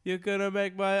 You're gonna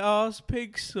make my ass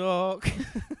pink sock.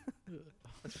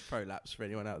 That's prolapse for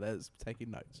anyone out there that's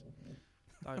taking notes.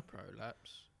 Don't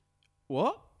prolapse.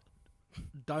 What?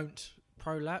 Don't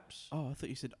prolapse. Oh, I thought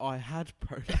you said I had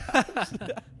prolapse. I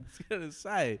was gonna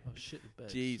say. Oh shit, the bed.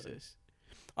 Jesus.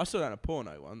 I saw that in a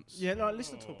porno once. Yeah, no,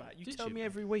 listen to that. You Did tell you? me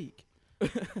every week.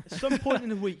 At some point in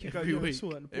the week, you go, Every yeah, I week. saw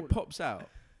that in the It porno. pops out.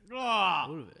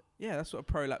 All of it. Yeah, that's what a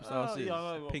prolapse ass is. Yeah,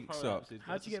 I know what Pink prolapse sock. is.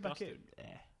 How'd That's you get back in?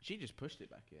 disgusting. She just pushed it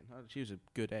back in. Oh, she was a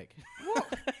good egg.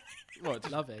 What?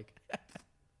 Love egg.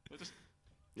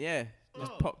 Yeah,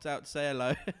 just popped out to say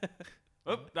hello.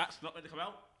 Oh, that's not meant to come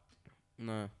out.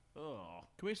 No. Oh.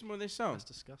 Can we have some more of this song? That's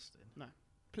disgusting.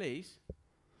 Please?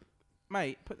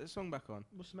 Mate, put the song back on.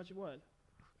 What's the magic word?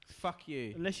 Fuck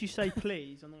you. Unless you say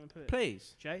please, I'm not going to put it.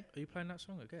 Please? Jay? Are you playing that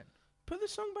song again? Put the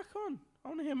song back on. I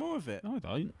want to hear more of it. No, I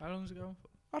don't. How long is it going for?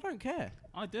 I don't care.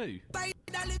 I do.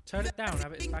 Turn it down.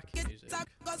 Have it as backing music.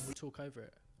 We'll talk over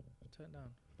it. Turn it down.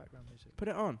 Background music. Put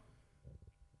it on.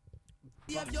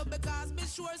 Because me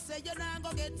sure say you're not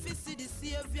gonna get fisty the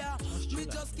savior. We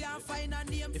just can't find a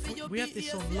name for your We had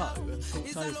this on low and talked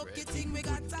It's a over lucky it. thing we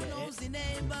People got wouldn't a get it. nosy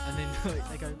neighbor. And then like,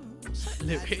 they go, what's that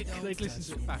lyric? They'd listen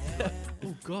to it back.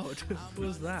 Oh God, what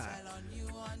was that?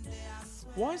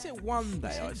 Why is it one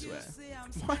day, I swear?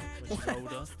 Why, When she's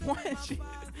older.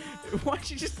 why did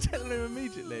she just tell him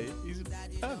immediately? He's a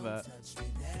pervert.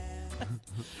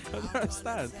 I don't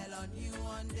understand.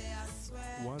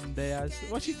 One day I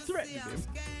swear. Why she threatened him?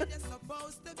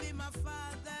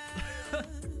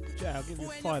 Jay, I'll give you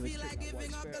When 5 you feel extra. like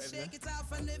giving up, just shake it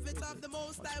off and live it up. The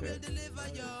most I will deliver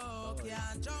you.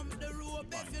 Can't jump the rope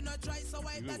if you not try. So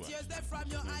wipe that tears there from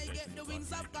your eye. Get the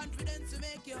wings of confidence to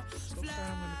make you fly.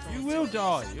 You will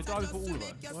die. You'll die before all of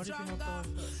us. Why do you think I'll die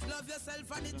first? Love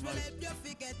yourself and it will help you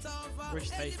forget over.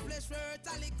 Risk Any taking. flesh where it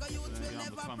a liquor youth will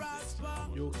never prosper.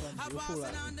 You'll come. You'll fall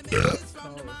Passing out. on the messages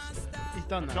from the master. He's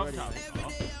done that Jumped already. out of the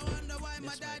car. Every day I wonder why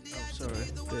my daddy had to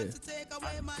be the one to take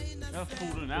away my innocence. They're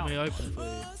falling Let out. me open for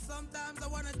you. Sometimes I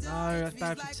wanna No, die. that's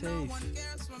bad for Feels like no teeth. one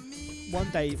cares for me. One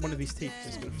day, one of his teeth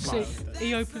is going to See, fly.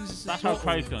 he opens. That's how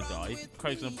Craig's gonna die.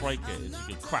 Craig's gonna break it. It's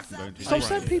gonna crack and go into his Stop brain.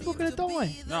 saying people are going to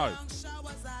die. No.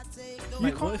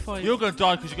 Mate, what if I? You're gonna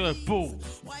die because you're gonna ball.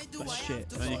 That's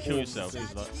shit. And then you kill yourself.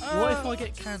 It's like, What if I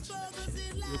get cancer next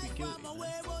year? You'll be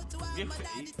guilty.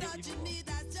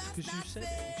 Because you said it.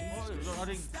 I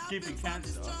didn't give you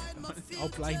cancer. I'll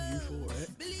blame you for it.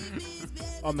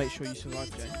 I'll make sure you survive,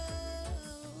 Jay.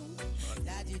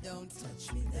 Daddy, don't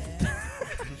touch me there.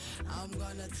 I'm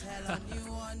gonna tell on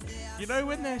you one day. You know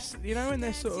when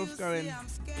they're sort of going,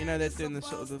 they're doing the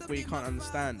sort of where you can't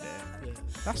understand it. Yeah.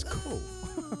 That's cool.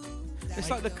 It's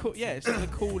like it's like the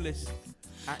coolest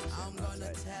accent.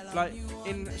 I'd say. Like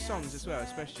in songs as well,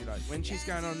 especially like when she's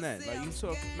going on there, like you can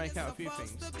sort of make out a few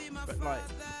things, but like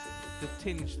the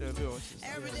tinge to her voice is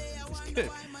it's good.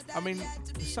 I mean,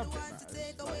 the subject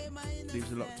matter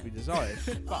leaves a lot to be desired,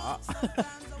 but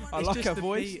I It's like just her the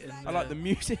voice. beat and, I like the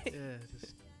music. Yeah,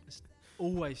 it's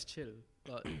always chill,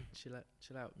 like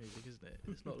chill out music, isn't it?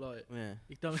 It's not like Yeah.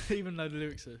 you don't, even though the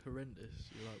lyrics are horrendous.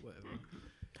 You're like whatever.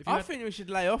 If, I think we should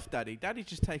lay off Daddy. Daddy's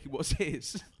just taking what's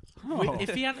his.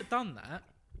 if he hadn't done that,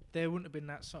 there wouldn't have been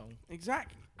that song.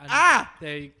 Exactly. And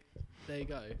there you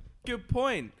go. Good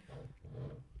point.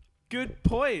 Good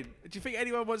point. Do you think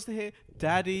anyone wants to hear,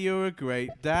 Daddy, you're a great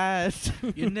dad?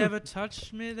 You never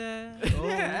touched me there. Oh,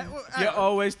 Yeah, you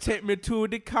always take me to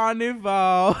the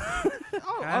carnival.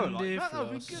 Candy that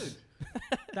would be floss. good.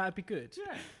 That'd be good.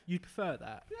 Yeah. You'd prefer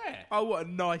that. Yeah. Oh, what a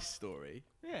nice story.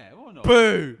 Yeah, why not?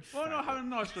 Boo! Why not have a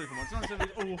nice story for once? Not some of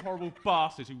these all horrible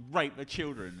bastards who rape their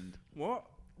children and What?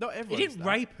 Not He everyone. didn't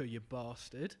rape her, you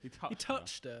bastard. he He touched her.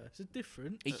 touched her. It's a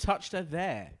different. He touched her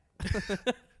there.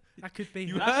 That could be.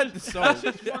 You her. heard the song. That's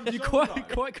just one You song, quite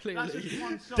though. quite That's clearly. just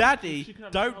one song. Daddy, She could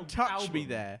have don't a whole touch me album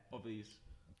there. Of these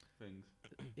things.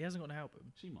 He hasn't got an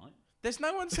album. She might. There's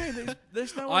no one saying that.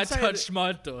 There's no one I saying touched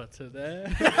my daughter there.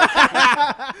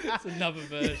 It's another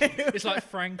version. It's like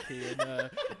Frankie and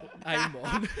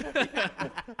Amon.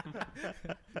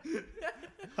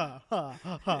 Ha, ha,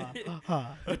 ha, ha,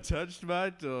 ha. I touched my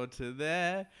daughter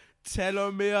there.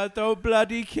 Tell me I don't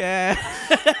bloody care.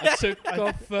 I took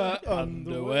off her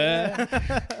underwear.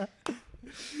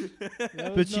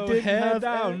 But you didn't have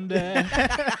down there.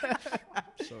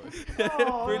 Sorry.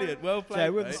 Brilliant. Well played. Jay,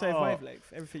 we're on the mate. same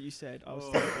wavelength. Everything you said, I was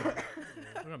thinking.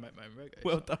 I'm gonna make my own reggae.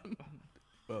 Well song. done.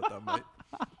 Well done, mate.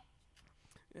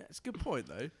 Yeah, it's a good point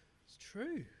though. It's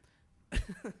true.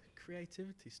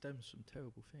 Creativity stems from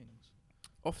terrible things.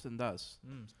 Often does.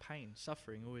 It's pain,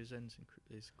 suffering always ends in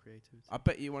is creativity. I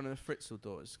bet you one of the Fritzl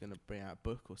daughters is going to bring out a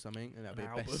book or something, and that'll be An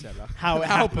a album. bestseller. How it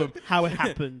happened. How it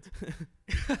happened.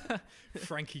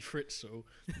 Frankie Fritzl,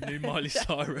 new Miley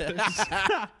Cyrus. In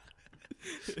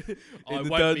I the won't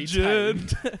dungeon. be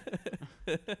tamed.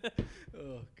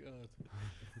 Oh god.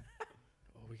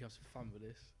 Oh, we can have some fun with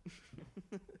this.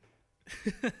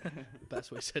 That's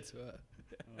what he said to her.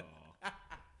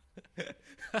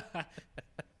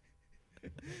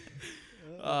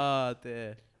 Oh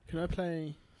dear. Can I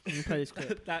play this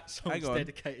clip? That song's Hang on.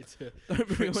 dedicated to Don't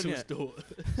bring it on Fritzl's yet. daughter.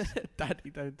 Daddy,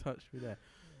 don't touch me there.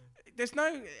 There's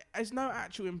no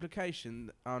actual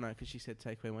implication. Oh no, because she said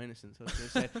take away my innocence. I was going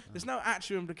to say there's no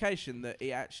actual implication that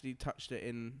he actually touched it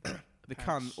in the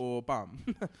cunt or bum.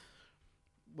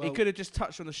 Well, He could have just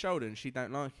touched on the shoulder and she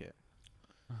don't like it.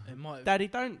 it might have, Daddy,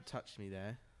 don't touch me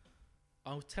there.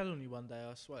 I'll tell on you one day,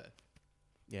 I swear.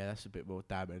 Yeah, that's a bit more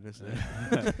dabbing, isn't it?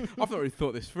 I've not really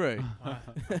thought this through.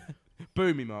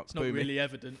 Boo me, Mark. It's not boo me. really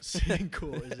evidence in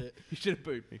court, is it? You should have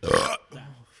booed me. Oh,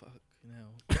 fuck,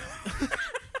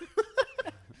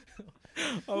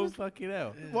 Oh, fucking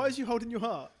hell. Why is you holding your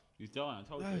heart? He's dying. I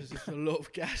told No, you. there's just a lot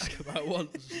of gas come out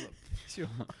once.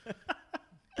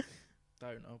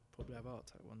 I'll probably have a heart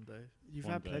attack one day. You've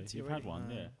One had day. plenty You've already. had one,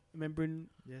 yeah. Remember in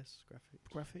Yes, graphic.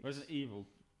 graphics? Resident Evil.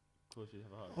 Of course, you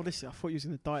have a heart. Honestly, I thought you was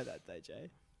going to die that day,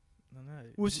 Jay. I know.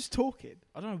 We was just talking.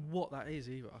 I don't know what that is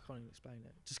either. I can't even explain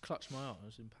it. Just clutched my arm. I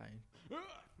was in pain.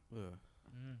 Ugh.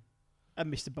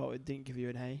 And Mr. Bolton didn't give you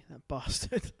an A, that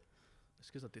bastard. It's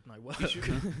because I did no work. He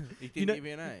didn't know- give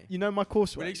you an A. You know my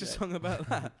coursework, Release a Jay? song about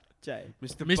that. Jay.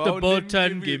 Mr.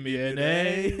 Bolton, give me an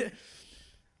A.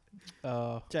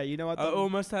 Jay, you know I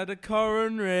almost had a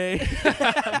coronary.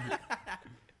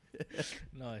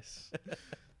 Nice.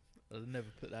 I'll never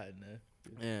put that in there.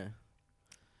 Yeah.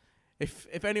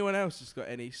 If anyone else has got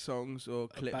any songs or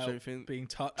clips About or anything being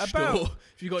touched about or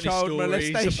if you got child any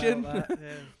stories molestation. about that. Yeah.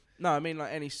 No, I mean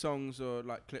like any songs or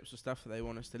like clips or stuff that they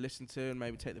want us to listen to and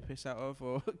maybe take the piss out of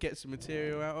or get some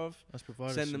material out of. Let's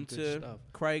provide Send some them good to stuff.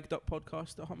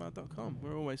 craig.podcast@hotmail.com.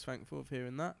 We're always thankful of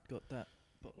hearing that. Got that.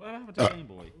 What happened to Game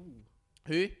Boy?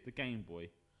 Who? The Game Boy.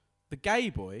 The gay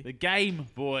boy? The Game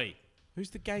Boy.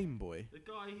 Who's the Game Boy? The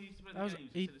guy who used to play That was, the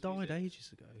games. he and send us died music.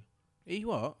 ages ago. He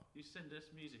what? He used to send us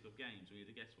music of games. We had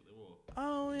to guess what they were.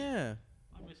 Oh yeah.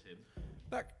 I miss him.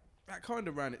 That kind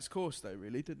of ran its course though,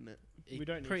 really, didn't it? He We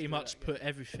don't need pretty to do much that put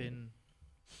everything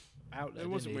out there. There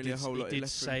wasn't didn't he? really a whole lot He did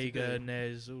left for him to Sega, do.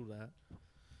 NES, all that.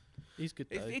 He's good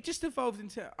though. It just evolved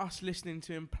into us listening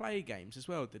to him play games as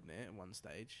well, didn't it? At one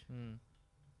stage,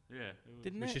 Yeah. It was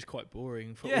didn't Which it? is quite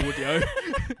boring for Yeah. audio.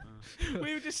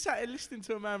 We were just sat here listening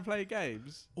to a man play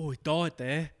games. Oh, he died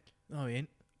there. No, he ain't.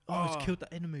 Oh, Oh. he's killed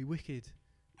that enemy. Wicked.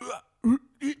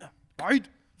 Fight,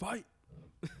 fight.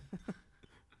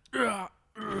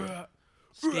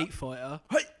 Skate Fighter.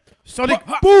 Sonic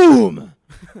Boom!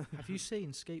 Have you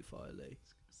seen Skate Fighter, Lee?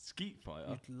 Skeet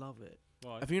Fighter. You'd love it.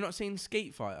 Why? Have you not seen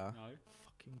Skeet Fighter? No.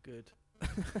 Fucking good.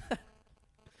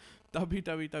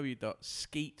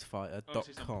 www.skeetfighter.com.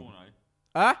 Obviously some porno.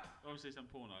 Huh? Obviously some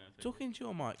porno. I think. Talking to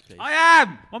your mic, please. I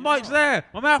am! My mic's there!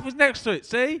 My mouth is next to it,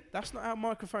 see? That's not how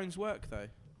microphones work, though.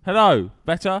 Hello.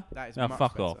 Better? That is Oh, much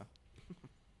fuck better. off.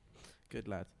 Good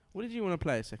lad. What did you want to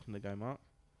play a second ago, Mark?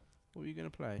 What were you going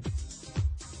to play?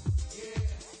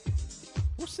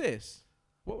 What's this?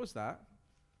 What was that?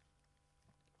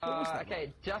 What was that?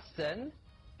 Okay, Justin,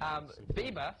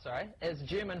 Bieber, is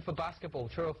German for basketball.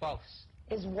 True or false?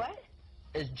 Is what?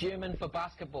 Is German for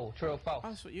basketball. True or false? Oh,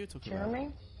 that's what you were talking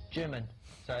German? German.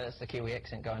 Sorry, that's the Kiwi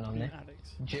accent going on there.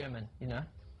 Alex. German, you know?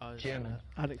 German.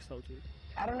 Alex told you.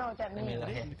 I don't know what that I mean, means.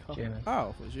 like here. German.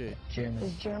 about. Oh, it was you. German.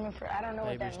 Is German for? I don't know what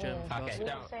Maybe that it's German means. for Okay, We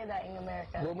don't. don't say that in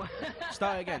America.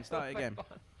 Start it again, start it again. I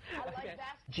like basketball.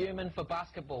 German for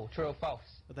basketball. True or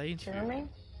false? Are they interviewing? German?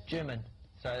 German.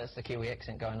 Sorry, that's the Kiwi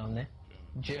accent going on there.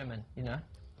 German, you know?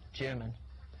 German.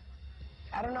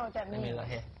 I don't know what that I means. mean, like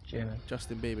here. German.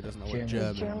 Justin Bieber doesn't know German. what Is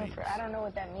German German means. for? I don't know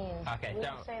what that means. Okay, we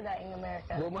don't. don't say that in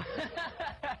America. We'll move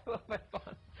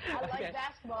on. I like Okay.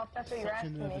 basketball. If that's what you're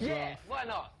asking me. Yeah, why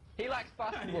not? He likes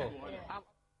basketball.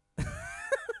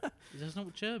 That's not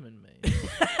what German means.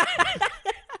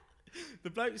 The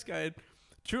bloke's going,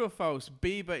 true or false,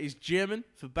 Bieber is German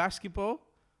for basketball?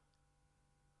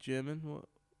 German?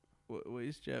 What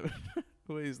is German?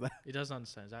 What is that? He doesn't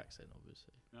understand his accent,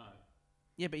 obviously. No.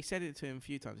 Yeah, but he said it to him a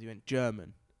few times. He went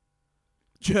German.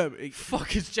 German.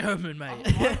 Fuck is German, mate.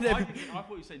 I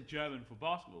thought you said German for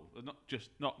basketball,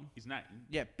 not his name.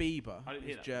 Yeah, Bieber I didn't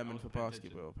hear is that. German I for wasn't paying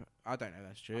basketball. I don't know if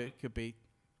that's true. It could be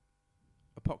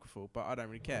apocryphal, but I don't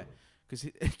really care. Because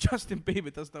Justin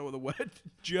Bieber doesn't know what the word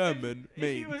German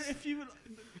means. If you were,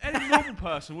 any normal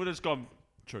person would have just gone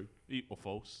true or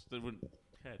false. They wouldn't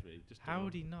care really. Just How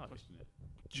would he know? question it.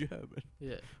 German.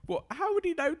 Yeah. What? How would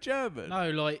he know German?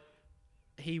 No, like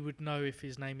he would know if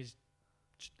his name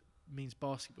means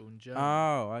basketball in German.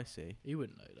 Oh, I see. He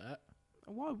wouldn't know that.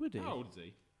 Why would he? How old is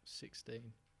he? 16.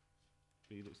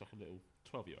 He looks like a little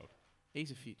 12-year-old.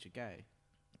 He's a future gay.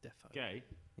 Defo. Gay?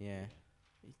 Yeah,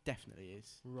 he definitely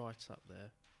is. Right up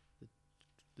there.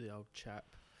 The old chap.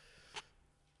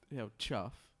 The old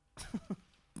chuff.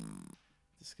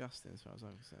 Disgusting as far as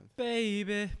I'm concerned.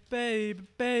 Baby, baby,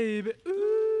 baby,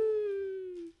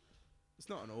 ooh. It's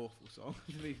not an awful song,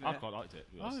 to be I fair. quite liked it.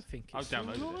 I think I've it's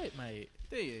downloaded alright, it. mate.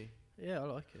 Do you? Yeah, I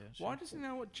like it. Why doesn't he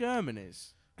know what German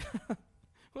is?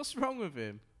 What's wrong with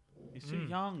him? He's too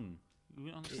young. We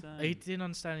don't understand. He didn't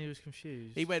understand. He was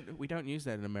confused. He went, we don't use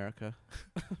that in America.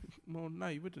 Well, no,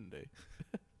 you wouldn't do.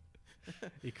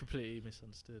 He completely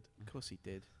misunderstood. Of course he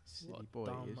did. Silly What a boy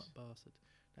dumb he is. bastard.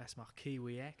 That's my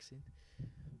Kiwi accent.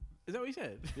 Is that what he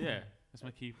said? Yeah, that's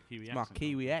my Kiwi accent. My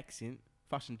Kiwi accent.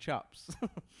 Fuss and chops.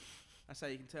 That's how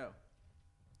you can tell.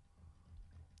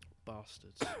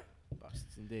 Bastards.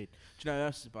 Bastards indeed. Do you know who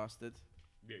else is a bastard?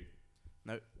 You.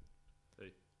 No. Who?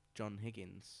 John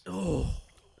Higgins. Oh.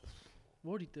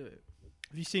 Why would he do it?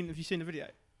 Have you seen the video?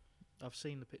 I've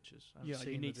seen the pictures. Yeah,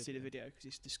 you need to see the video because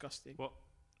it's disgusting. What?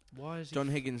 Why is he John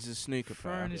Higgins is a snooker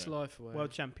player. throwing his life away?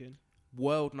 World champion.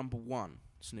 World #1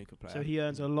 snooker player. So he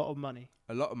earns a lot of money.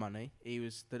 A lot of money. He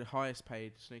was the highest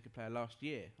paid snooker player last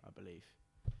year, I believe.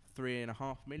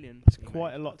 3.5 million. It's he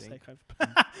quite made, a lot I to think. take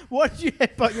over. Why did you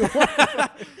headbutt your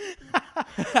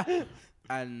wife?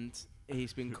 And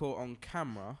he's been caught on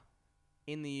camera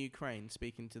in the Ukraine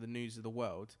speaking to the News of the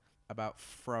World about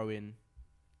throwing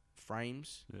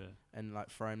frames and like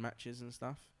throwing matches and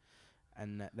stuff.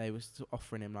 And they was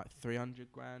offering him like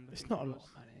 300 grand. It's not a lot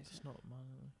of money. It's not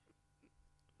money.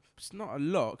 It's not a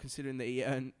lot considering that he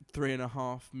earned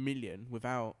 3.5 million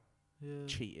without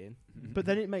cheating. But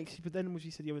then as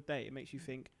you said the other day, it makes you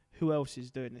think who else is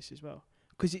doing this as well?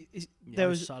 Because there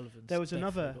was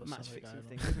another match fixing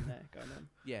thing, wasn't there, going on?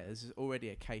 Yeah, there's already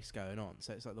a case going on,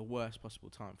 so it's like the worst possible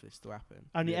time for this to happen.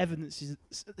 And the evidence is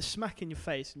smack in your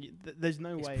face, and there's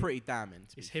no way. It's pretty damning.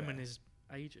 It's him and his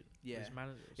agent. Yeah, his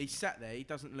manager. He sat there. He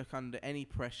doesn't look under any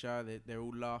pressure. They're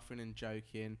all laughing and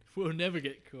joking. We'll never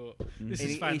get caught. This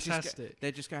is fantastic.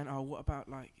 They're just going, oh, what about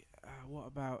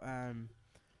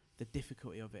the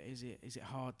difficulty of it? Is it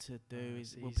hard to do?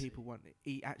 Will people want it?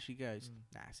 He actually goes,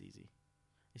 nah, it's easy.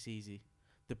 It's easy.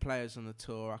 The players on the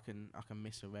tour, I can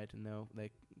miss a red and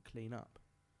they clean up.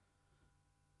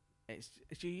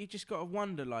 You just got to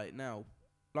wonder, like now,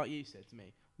 like you said to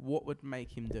me, what would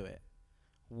make him do it?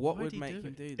 What would make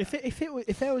him do that?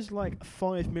 If there was like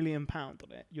 £5 million on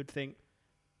it, you'd think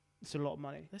it's a lot of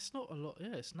money. That's not a lot.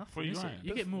 Yeah, it's nothing. $3 Is it? grand.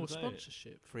 You get more That's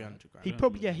sponsorship. 300 grand.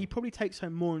 He probably takes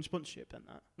home more in sponsorship than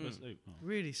that.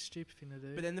 Really stupid thing to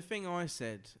do. But then the thing I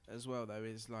said as well though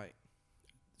is like,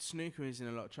 snooker is in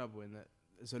a lot of trouble in that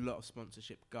there's a lot of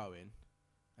sponsorship going,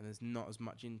 and there's not as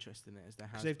much interest in it as there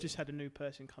has. Because they've just had a new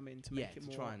person come in to make it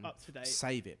more try and up to date.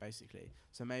 save it basically.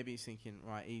 So maybe he's thinking,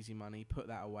 right, easy money, put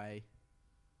that away.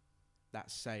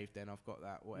 That's saved. Then I've got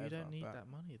that. Whatever. You don't need that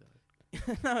money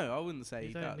though. No, I wouldn't say you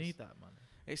he don't does. need that money.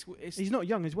 He's not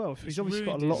young as well, so he's obviously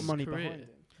got a lot of money behind him.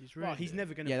 He's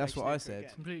never going to. Yeah, that's what I said.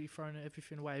 Again. Completely thrown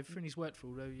everything away. Everything he's worked for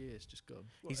all those years just gone.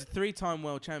 He's a 3-time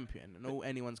world champion, and all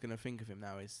anyone's going to think of him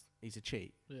now is he's a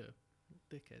cheat. Yeah,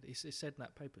 dickhead. He said in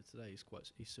that paper today he's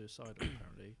suicidal.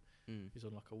 Apparently, he's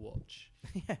on like a watch.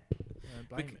 Yeah,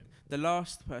 blame him. The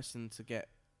last person to get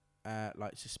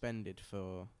like suspended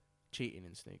for cheating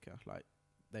in snooker, like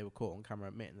they were caught on camera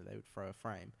admitting that they would throw a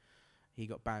frame. He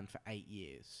got banned for 8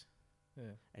 years.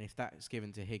 Yeah, and if that's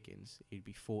given to Higgins, he'd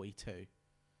be 42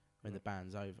 when the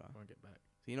ban's over. Won't get back.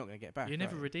 So you're not going to get back. He'll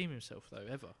never redeem himself though,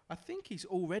 ever. I think he's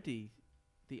already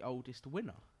the oldest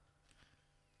winner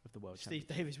of the world championship.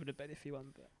 Steve Davis would have bet if he won,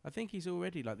 but I think he's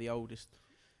already like the oldest.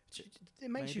 It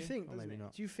makes you maybe, think, or doesn't maybe it?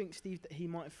 not. Do you think he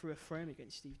might have threw a frame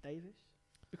against Steve Davis?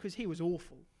 Because he was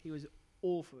awful. He was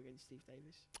awful against Steve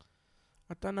Davis.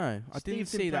 I don't know. I didn't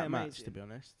see that match, to be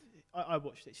honest. I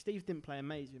watched it. Steve didn't play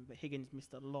amazing, but Higgins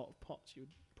missed a lot of pots. You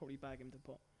would probably bag him to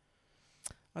pot.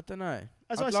 I don't know.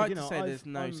 As I'd I said, like you to know, say there's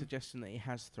no I'm suggestion that he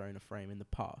has thrown a frame in the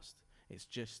past. It's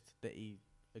just that he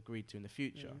agreed to in the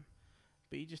future.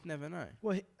 But you just never know.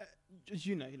 Well, as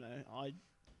you know, I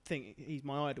think he's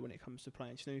my idol when it comes to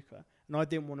playing snooker, and I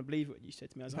didn't want to believe it when you said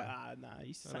to me. I was like, nah,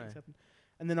 he's saying something.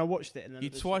 And then I watched it, and then you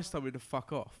twice told me to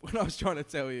fuck off when I was trying to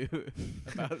tell you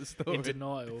about the story. In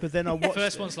denial. But then I watched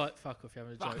First one's like, fuck off, you're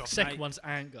having a joke. Second one's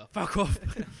anger. Fuck off.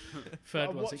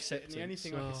 Third one's acceptance. The only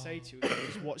thing I can say to you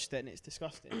is watched it, and it's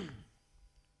disgusting.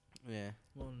 Yeah.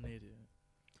 What an idiot.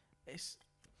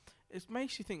 It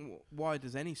makes you think, why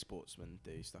does any sportsman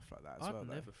do stuff like that as well? I'd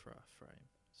never throw a frame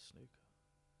snooker.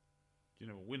 You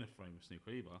never win a frame of snooker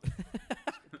either.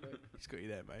 He's got you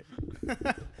there, mate.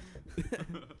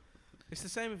 It's the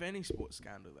same with any sports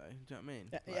scandal, though. Do you know what I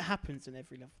mean? It happens in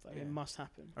every level, though. Yeah. It must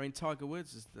happen. I mean, Tiger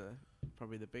Woods is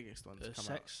probably the biggest one to come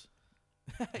sex.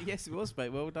 out. Yes, it was, mate.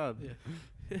 Well done. Yeah.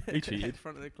 He cheated. In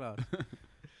front of the class.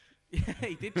 Yeah,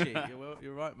 he did cheat.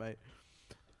 You're right, mate.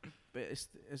 But it's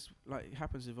like it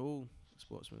happens with all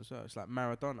sportsmen as well. It's like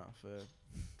Maradona for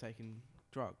taking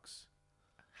drugs.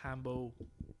 Handball.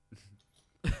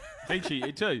 He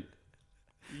cheated too.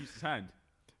 He used his hand.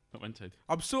 Not went to.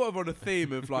 I'm sort of on a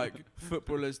theme of like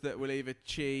footballers that will either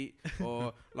cheat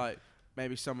or like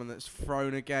maybe someone that's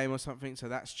thrown a game or something, so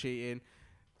that's cheating.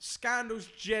 Scandals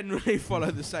generally follow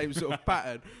the same sort of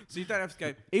pattern, so you don't have to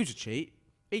go, he was a cheat.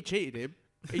 He cheated him.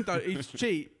 He's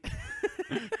cheat.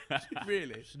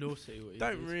 Really? It's naughty what you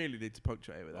don't really need to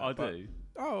punctuate it with that. I do.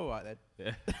 Oh, all right then.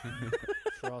 Yeah.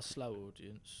 For our slow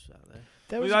audience out there.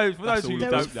 There was for those who there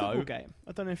was a don't football know. game.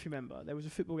 I don't know if you remember. There was a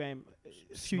football game. A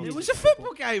few There years was ago. a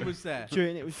football game, was there?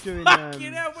 It was during.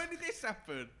 Fucking hell, when did this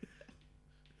happen?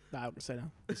 No, I won't say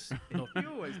that. It's not You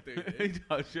always do this. He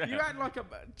does, yeah. You act like I'm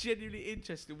genuinely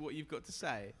interested in what you've got to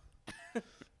say.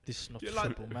 This is not You're a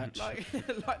like, football match.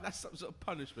 like that's some sort of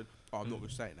punishment. Oh, I'm not going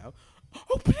to say it now.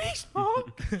 Oh, please,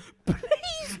 Mark.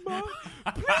 Please, Mark.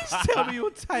 Please tell me your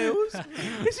tales.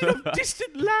 Is it of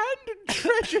distant land and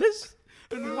treasures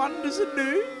and wonders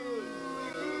anew?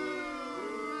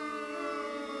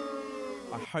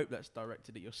 I hope that's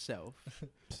directed at yourself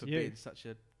for being such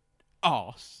an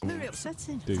arse. Very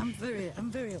upsetting. I'm very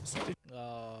upset.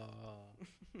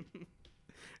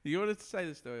 You wanted to say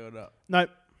the story or not? No.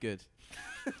 Good.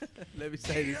 Let me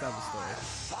say this other story.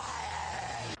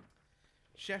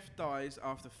 Chef dies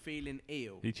after feeling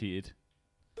ill. He cheated.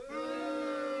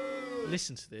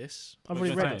 Listen to this. I've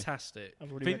already read it. Fantastic. I've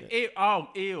already read it.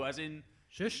 Eel, as in...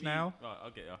 Shush now. Right,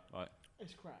 I'll get you. Right.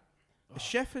 It's crap. A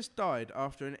chef has died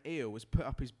after an eel was put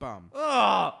up his bum.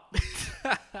 Oh!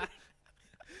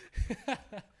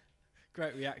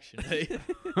 Great reaction.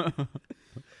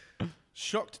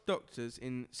 Shocked doctors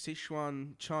in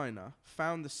Sichuan, China,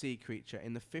 found the sea creature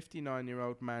in the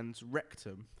 59-year-old man's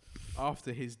rectum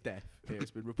after his death, it has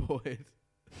been reported.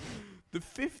 The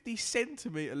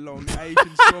 50-centimetre long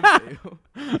Asian swamp eel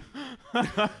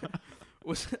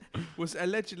was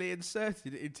allegedly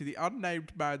inserted into the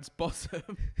unnamed man's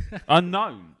bottom.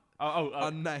 Unknown.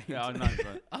 Unnamed. Yeah, unknown.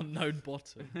 Right. Unknown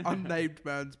bottom. Unnamed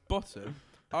man's bottom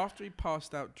after he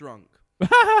passed out drunk.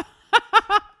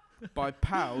 By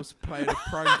pals playing a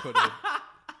prank on him.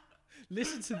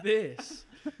 Listen to this.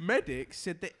 Medics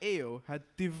said the eel had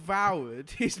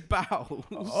devoured his bowels.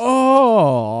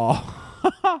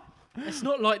 Oh! It's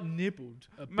not like nibbled.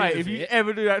 Mate, if you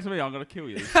ever do that to me, I'm going to kill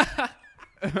you.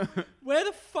 Where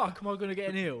the fuck am I going to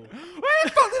get an eel? Where the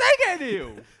fuck did they get an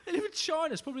eel? They live in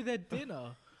China. It's probably their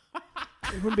dinner.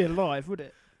 It wouldn't be alive, would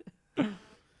it?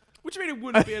 What do you mean it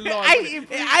wouldn't be alive?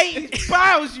 It ate his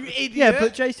bowels, you idiot. Yeah,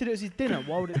 but Jay said it was his dinner.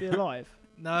 Why would it be alive?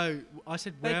 No, I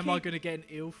said, where am I going to get an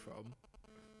eel from?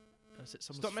 I said,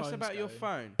 Stop messing about your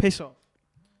phone. Piss off.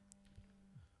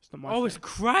 It's not my Oh, it's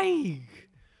Craig.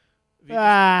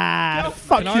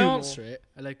 fuck Can you. I answer it?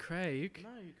 Hello, Craig. No,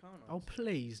 you can't. Oh,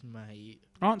 please, mate.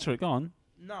 Answer it, go on.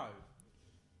 No.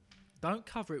 Don't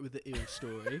cover it with the eel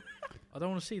story. I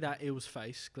don't want to see that eel's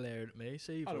face glaring at me. It's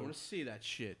evil. I don't want to see that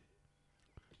shit.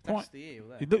 That's the eel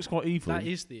there. He looks quite evil. That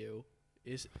is the eel.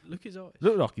 Look his eyes.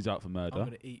 Look like he's out for murder. I'm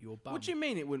going to eat your bum. What do you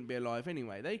mean it wouldn't be alive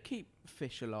anyway? They keep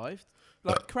fish alive.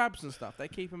 Like crabs and stuff, they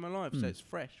keep them alive so it's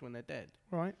fresh when they're dead.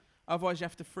 Right. Otherwise you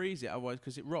have to freeze it, otherwise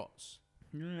because it rots.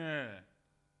 Yeah.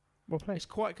 Well played. It's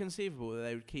quite conceivable that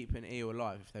they would keep an eel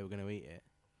alive if they were going to eat it.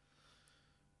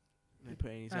 They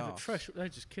put it in his Have it arse. fresh.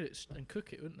 They'd just kill it and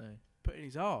cook it, wouldn't they? Put it in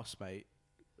his arse, mate.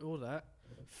 All that.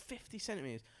 50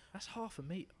 centimetres. That's half a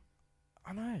metre.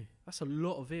 I know. That's a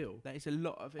lot of eel. That is a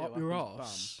lot of eel Up your his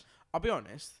arse. bum. I'll be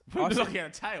honest. It's like he had a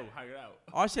tail hanging out.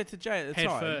 I said to Jay at the Head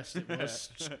time. first, it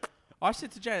was. I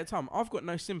said to Jay at the time, I've got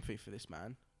no sympathy for this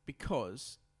man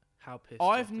because How pissed.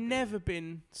 I've never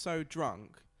been so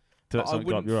drunk To that let I something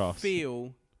go up wouldn't your arse.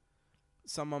 feel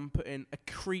someone putting a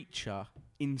creature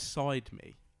inside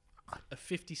me. A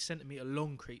 50-centimetre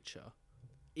long creature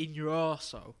in your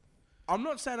arsehole. I'm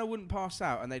not saying I wouldn't pass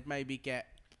out and they'd maybe get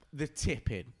the tip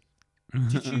in.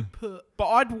 Did you put... But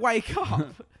I'd wake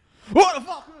up. What the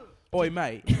fuck? Oi,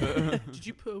 mate. Did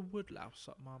you put a woodlouse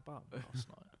up my bum last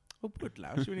night? A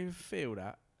woodlouse? You wouldn't even feel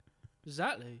that.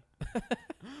 Exactly.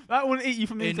 That wouldn't eat you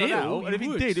from the In inside ill, out. And if you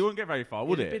it would. did, it wouldn't get very far,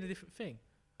 would It'd it? been a different thing.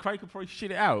 Craig could probably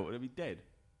shit it out and it'd be dead.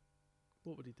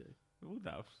 What would he do? A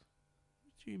woodlouse.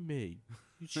 What do you mean?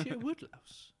 You'd shit a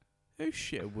woodlouse. Who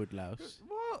shit a woodlouse?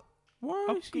 What? Why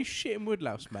are you shitting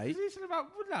woodlouse, mate? Is this about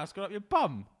woodlouse going up your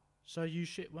bum? So you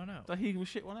shit one out? So he will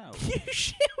shit one out. You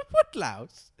shit a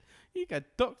woodlouse? You got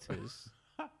doctors.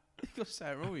 You'll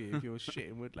say wrong with you if you're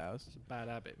shitting woodlouse. It's a bad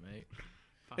habit, mate.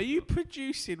 Are you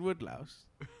producing woodlouse?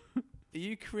 Are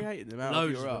you creating them out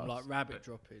Loads of your of ass? them, like rabbit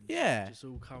droppings. Yeah. Just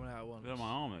all coming out at once. They're my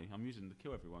army. I'm using them to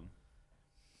kill everyone.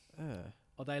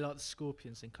 Are they like the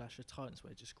scorpions in Clash of Titans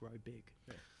where they just grow big?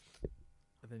 Yeah.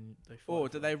 And then they Or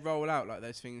do they roll out like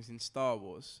those things in Star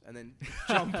Wars and then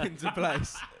jump into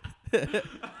place? The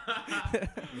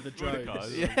droids.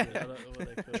 Droidicars. Yeah. I don't know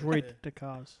what they're called. Droid the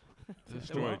cars.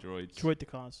 Destroy droids. Droid the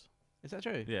cars. Is that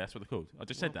true? Yeah, that's what they're called. I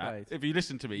just said Well that. played. If you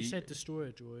listen to me... You said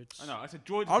destroyer droids. I know, I said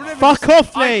droid I've cars. never Fuck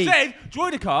off, I Lee! said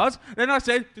droidicars, then I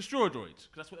said destroyer droids.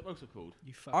 Because that's what they're both are called.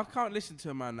 You fuck. I can't listen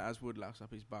to a man that has woodlouse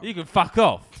up his bum. You can fuck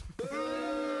off.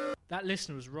 That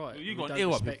listener was right. You We got an don't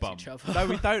ill up your respect bum. each other. No,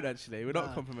 we don't actually. We're not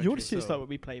Nah. complimentary. You ought to see at it's all. like when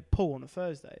we play pool on a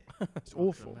Thursday. It's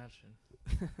awful.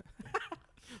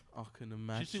 I can Did you see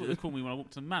imagine. what they called me when I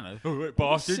walked to the manor? Oh, right,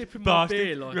 bastard. sipping my bastard.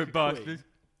 beer like right, a bastard. queen.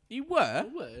 You were? I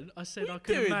weren't. I said What I you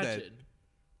could doing then? imagine.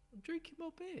 I'm drinking my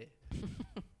beer.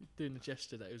 Doing the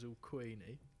gesture that it was all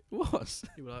queeny. Was?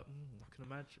 You were like, I can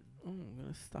imagine. Oh, I'm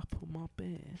going to stop on my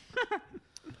beer.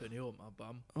 Putting it on my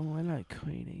bum. Oh, hello,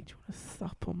 Queenie. Do you want to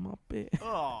stop on my beer?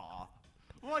 Oh.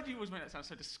 Why do you always make that sound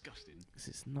so disgusting? Because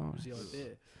it's What was nice. the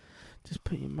idea? Just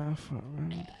put your mouth right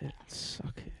around it and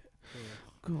suck it.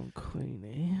 Go on,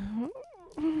 Queenie.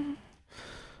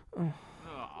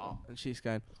 Oh. And she's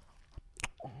going,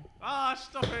 Ah,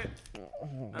 stop it.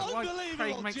 That's why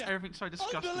Craig makes everything so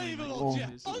disgusting. Unbelievable,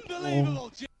 Jeff.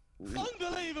 Unbelievable, Jeff.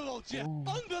 Unbelievable, Jeff.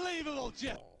 Unbelievable,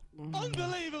 Jeff.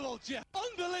 Unbelievable, Jeff.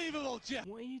 Unbelievable, Jeff.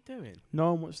 what are you doing?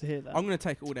 No one wants to hear that. I'm going to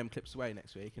take all them clips away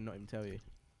next week and not even tell you.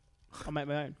 I'll make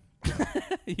my own.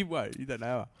 You won't. You don't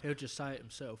know. He'll just say it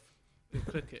himself. He'll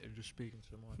click it and just speak into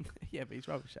the mic. Yeah, but he's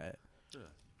rubbish at it. Yeah.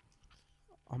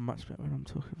 I'm much better when I'm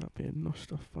talking about being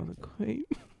noshed off by the Queen.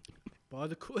 By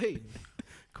the Queen.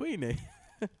 Queenie.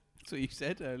 That's what you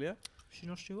said earlier. She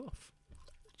noshed you off.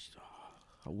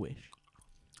 I wish.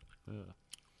 Yeah.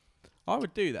 I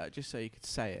would do that just so you could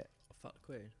say it. Fuck the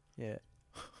Queen. Yeah.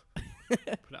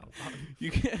 Put out a button.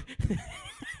 You can.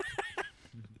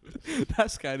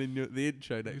 That's going in the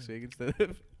intro next week instead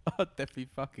of I'd definitely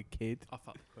fuck a kid. I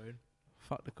fuck the Queen.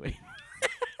 Fuck the Queen.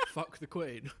 Fuck the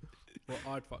Queen. Well,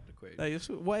 I'd fuck the Queen.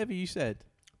 No, whatever you said.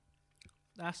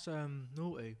 That's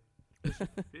naughty. It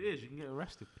is. You can get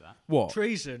arrested for that. What?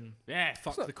 Treason. Yeah.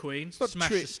 Fuck not- the Queen. not Smash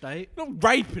tre- the state. Not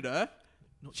raping her.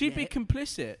 Not She'd be yet.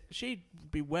 complicit. She'd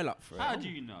be well up for it. How do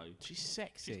you know? She's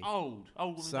sexy. She's old.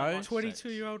 Old woman So? don't like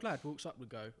 22-year-old lad walks up and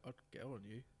go, I'd get on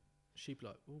you. She'd be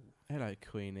like, ooh, Hello,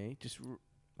 Queenie. Just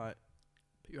like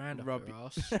put your hand up Rub your y-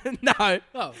 ass. no.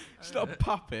 Oh, She's not a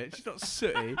puppet. She's not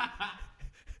sooty.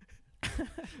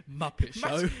 Muppet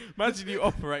show. Imagine you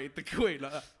operated the Queen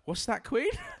like that. What's that, Queen?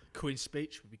 Queen's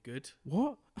speech would be good.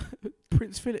 What?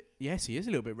 Prince Philip? Yes, he is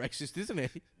a little bit racist, isn't he?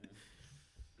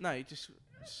 No, you just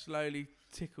slowly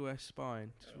tickle her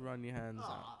spine. Just run your hands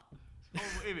up.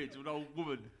 Horrible image of an old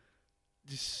woman.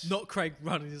 Just Not Craig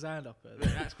running his hand up her.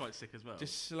 That's quite sick as well.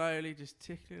 Just slowly, just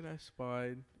tickling her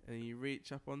spine, and then you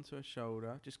reach up onto her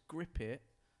shoulder. Just grip it,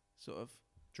 sort of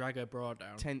Drag her bra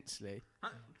down. tensely,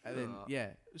 and then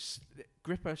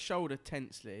grip her shoulder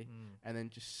tensely, and then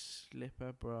just slip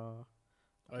her bra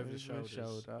Over the her shoulders.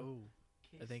 shoulder. Ooh.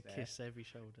 And then there. kiss every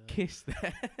shoulder. Kiss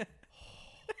there.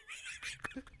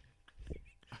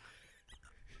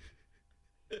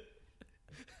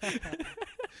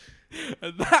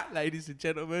 And that, ladies and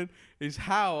gentlemen, is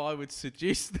how I would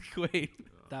seduce the Queen.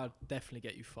 That would definitely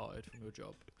get you fired from your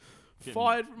job.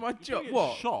 Fired from my job?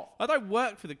 What? Shot. I don't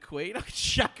work for the Queen. I can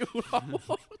shag all I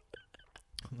want.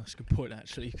 That's a good point,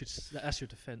 actually. You could. That's your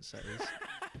defence, that is.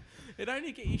 It'd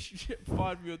only get you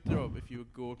fired from your job if you were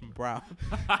Gordon Brown.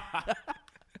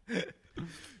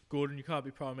 Gordon, you can't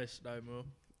be Prime Minister no more.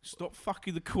 Stop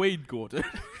fucking the Queen, Gordon.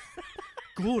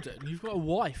 Gordon? You've got a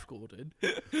wife, Gordon.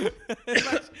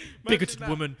 Bigoted that.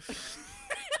 woman. That's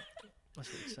what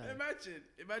it's saying.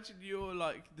 Imagine you're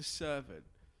like the servant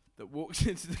that walks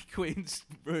into the Queen's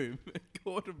room,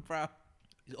 Gordon Brown.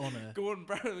 His honour. Gordon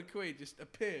Brown and the Queen just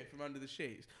appear from under the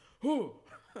sheets. Ooh.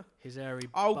 His hairy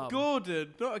Oh, bum.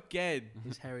 Gordon, not again.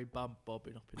 His hairy bum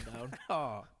bobbing up and down.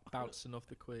 Oh. Bouncing off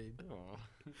the Queen. Oh.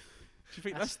 Do you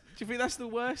think that's the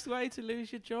worst way to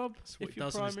lose your job? That's what if he you're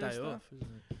does on Prime his day Minister? off, isn't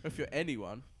it? If you're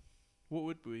anyone, what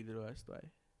would be the worst way?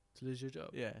 To lose your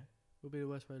job? Yeah. What would be the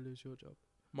worst way to lose your job?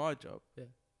 My job?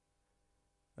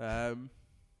 Yeah.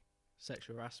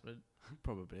 Sexual harassment.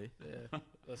 Probably. Yeah.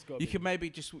 That's got You could maybe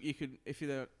just, if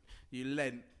you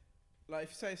lent, like if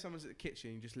you say someone's at the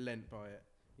kitchen, you just lent by it.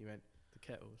 You went, the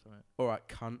kettle or something. alright,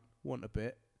 cunt, want a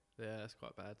bit. Yeah, that's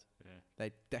quite bad. Yeah.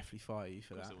 They'd definitely fire you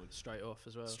for that. Straight off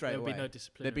as well. Straight There'll away. be no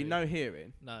discipline. There'd be no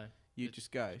hearing. No. You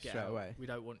just go Get straight out. away. We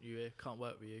don't want you here. Can't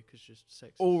work with you because you're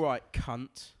sexist. Alright,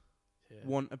 cunt, Yeah.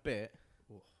 want a bit,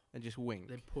 Oh. and just wink.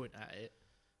 Then point at it.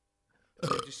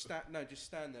 just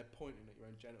stand there pointing at your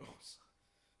own genitals.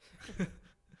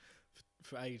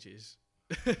 For ages.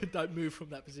 Don't move from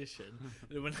that position. And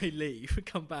then when they leave,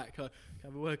 come back. Can I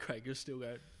have a word, Craig? You're still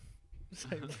going.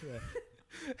 Same way.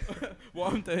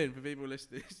 What I'm doing for people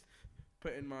listening is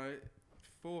putting my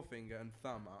forefinger and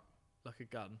thumb up Like a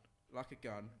gun. like a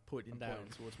gun, Pointing and down.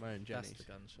 pointing towards my own That's jennies. the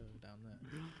gun show down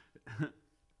there.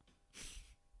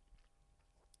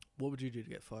 What would you do to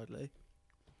get fired, Lee?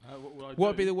 What What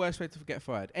would be the worst way to get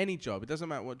fired? Any job. It doesn't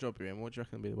matter what job you're in. What do you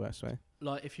reckon would be the worst way?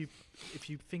 Like if you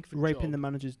think of a Raping job, the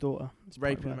manager's daughter. It's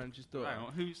Raping quite the bad. manager's daughter. Hang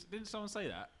on, didn't someone say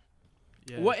that?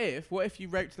 Yeah. What if you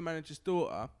raped the manager's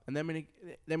daughter, and then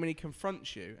when he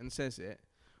confronts you and says it,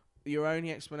 your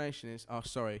only explanation is, "Oh,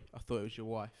 sorry, I thought it was your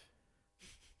wife."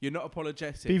 You're not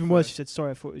apologetic. But even for- worse, you said,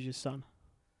 sorry, I thought it was your son.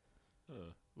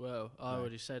 Well, I No.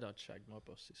 already said I'd shag my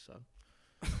boss's son.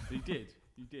 You did.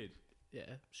 You did.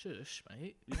 Yeah, shush,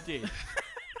 mate. You did.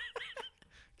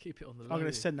 Keep it on the I'm low.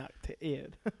 going to send that to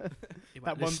Ian. He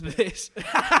that won't one listen to bit.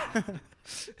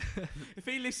 this. If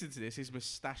he listened to this, his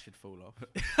moustache would fall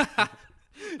off.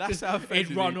 That's how offended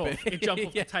He'd run he'd off. be. He'd jump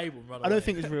off Yeah. the table and run I away. don't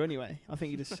think it's real anyway. I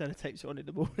think he just sellotapes it on in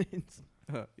the mornings.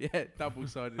 Yeah,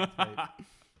 double-sided tape.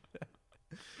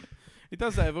 He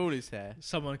does that with all his hair.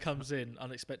 Someone comes in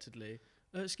unexpectedly.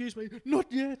 Excuse me, not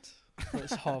yet. Well,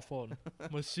 it's half on.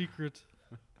 My secret.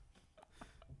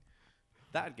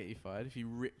 That'd get you fired if you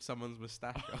ripped someone's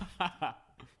moustache off.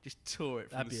 Just tore it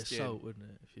from That'd the be skin. assault, wouldn't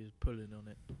it? If you was pulling on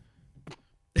it.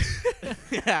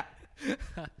 Yeah.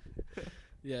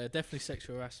 Yeah, definitely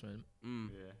sexual harassment. Mm.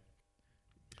 Yeah.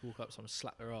 Just walk up to someone,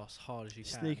 slap their ass hard as you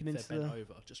can. Sneaking if into they're bent the-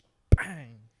 over, just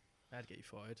bang. That'd get you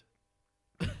fired.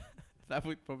 That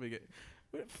would probably get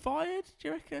fired. Do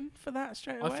you reckon for that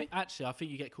straight away? I think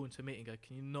you get called into a meeting and go,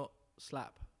 can you not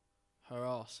slap her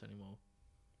ass anymore?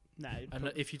 No.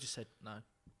 And if you just said no,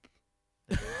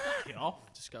 get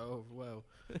off. Just go, oh well.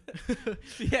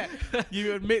 Yeah,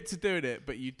 you admit to doing it,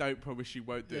 but you don't promise you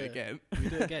won't do it again. You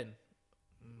do it again.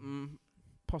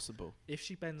 Possible. If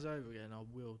she bends over again, I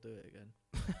will do it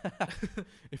again.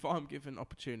 If I'm given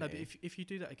opportunity. No, but if you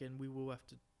do that again, we will have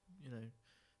to,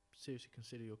 seriously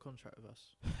consider your contract with us.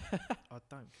 I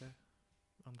don't care.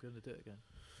 I'm going to do it again.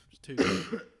 It's too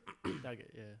good. Dag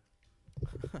it,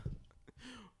 yeah.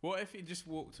 What if you just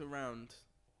walked around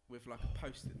with like a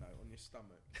post-it note on your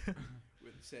stomach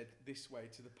with said "this way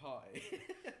to the party"?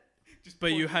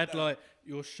 But you pointed had down. like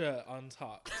your shirt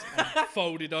untucked and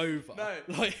folded over, No.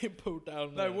 like it pulled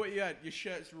down. No, there. what you had, your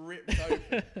shirt's ripped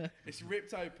open. It's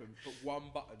ripped open, but one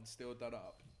button's still done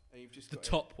up, and you've just The got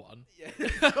top one. Yeah,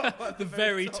 the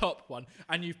very top one,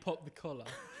 and you've popped the collar.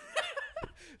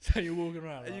 So you're walking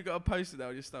around. And like, you've got a poster there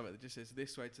on your stomach that just says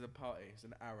 "this way to the party." It's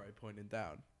an arrow pointing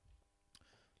down.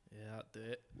 yeah, I'd do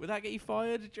it. Would that get you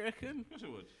fired? Do you reckon? Of course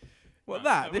it would. What No,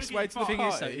 that? no, This we'll way get to you the The thing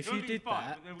is, party? though, if It'll you be did fine,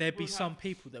 that, but then there'd be we'll some have-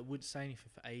 people that wouldn't say anything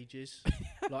for ages,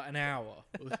 like an hour.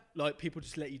 Or, like people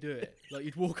just let you do it. Like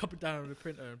you'd walk up and down on the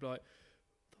printer and be like,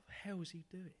 "What the hell is he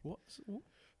doing?"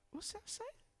 What's that say?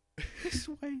 This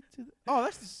way to the... Oh,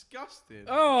 that's disgusting.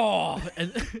 Oh,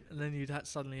 and then you'd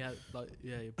suddenly have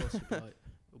your boss would be like,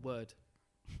 "A word,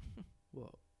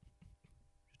 what?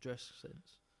 Dress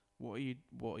sense? What are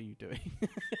you doing?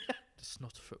 It's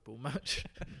not a football match."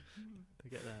 I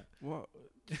get that. What?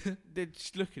 They're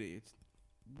just looking at you.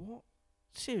 What?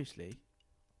 Seriously?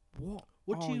 What?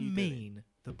 What do are you doing? mean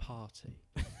the party?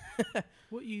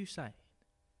 What are you saying?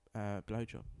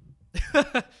 Blowjob.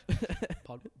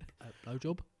 Pardon?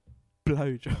 Blowjob?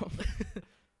 Blowjob.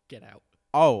 Get out.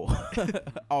 Oh.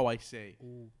 Oh, I see.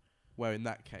 Ooh. Well, in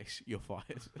that case, you're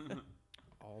fired.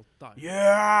 Oh, don't.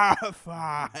 Yeah,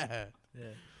 fired.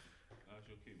 Yeah. That's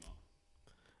your cue, Mark.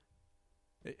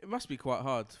 It must be quite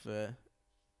hard for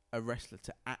a wrestler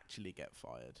to actually get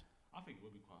fired. I think it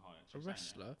would be quite high. A Actually, saying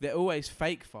wrestler? They're always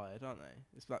fake fired, aren't they?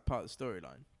 It's like part of the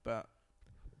storyline. But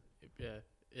Yeah.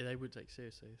 Yeah, they would take it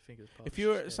seriously. I think it was part If of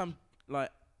you're the at sketch. some like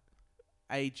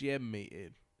AGM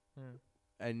meeting Yeah.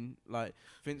 and like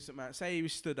Vincent McMahon, say he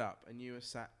was stood up and you were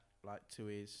sat like to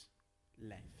his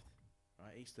left,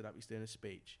 right? He stood up, he's doing a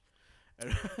speech,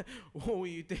 and all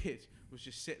you did was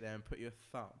just sit there and put your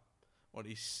thumb on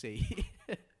his seat.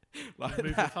 Like Move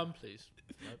your that. thumb, please.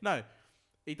 No,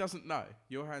 he doesn't know.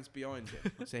 Your hand's behind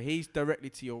him, so he's directly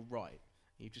to your right.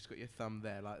 You've just got your thumb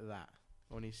there like that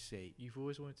on his seat. You've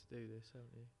always wanted to do this,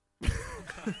 haven't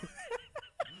you?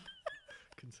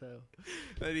 Can tell.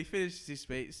 Then he finishes his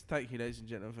speech. Thank you, ladies and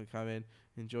gentlemen, for coming.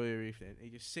 Enjoy your evening. He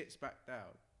just sits back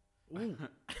down. Ooh.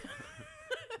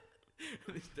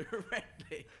 And it's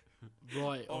directly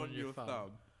Right on your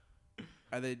thumb.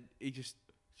 And then he just...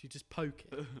 You just poke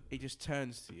it. He just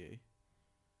turns to you.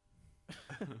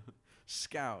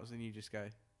 Scowls, and you just go,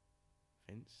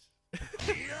 Vince?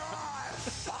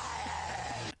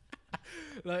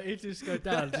 Like, he'd just go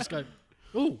down and just go,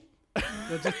 ooh.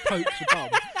 Or just pokes the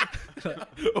bum.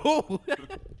 Oh!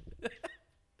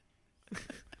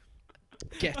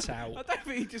 Get out. I don't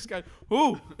think he'd just go,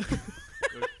 ooh!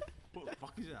 What the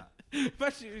fuck is that?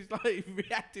 Imagine he was like, he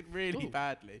reacted really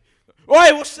badly.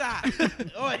 Oi, what's that?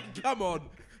 Oi, come on.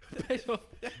 Piss off.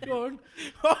 Go on.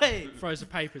 Oi! Throws the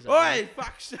papers at Oi, me.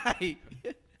 fuck's sake.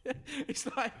 It's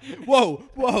like, whoa,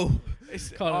 whoa. It's,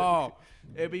 Kinda- oh,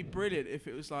 it'd be brilliant if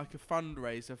it was like a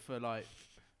fundraiser for like,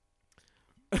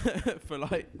 for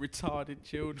like retarded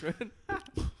children.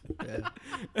 Yeah.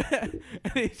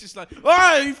 And he's just like,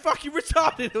 oh, you fucking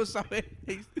retarded or something.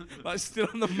 He's like still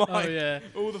on the mic. Oh, yeah.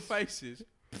 All the faces.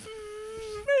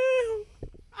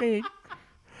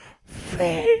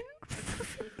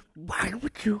 Why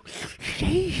would you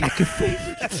say such a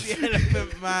thing? That's the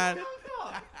Elephant Man.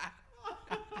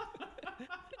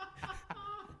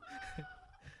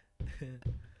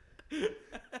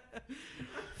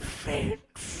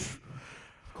 Vince,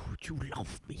 could you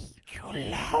love me?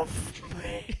 You love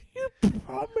me. You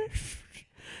promised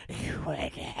you would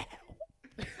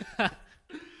help.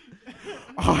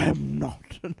 I am not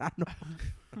an animal.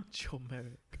 John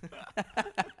Merrick.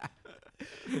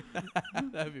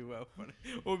 That'd be well funny.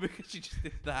 Or because you just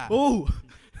did that. Oh!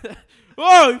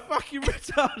 Oh, you fucking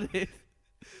retarded.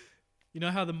 You know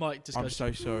how the mic just I'm goes...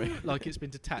 so sorry. Like it's been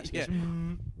detached. Yeah. It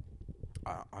goes,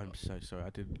 I'm so sorry. I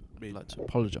didn't mean. I'd like to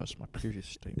apologise for my previous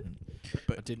statement.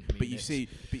 But I didn't mean But you this. see,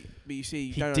 but you see,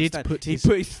 you He don't did understand. put He his-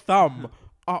 put his thumb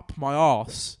up my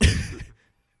arse.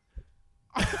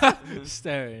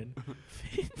 Staring.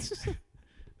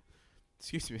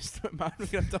 Excuse me, Mr. McMahon. We're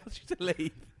going to ask you to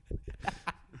leave.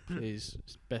 Please,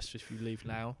 it's best if you leave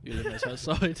now. Your limo's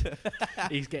outside.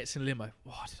 He gets in limo.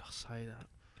 Why did I say that?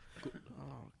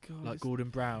 Oh God! Like Gordon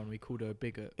Brown, we called her a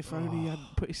bigot. If only he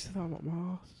hadn't put his thumb up my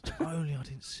arse. If only I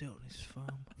didn't sit on his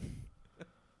thumb.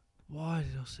 Why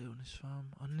did I sit on his thumb?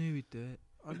 I knew he'd do it.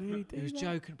 I knew he'd do He was that.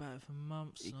 joking about it for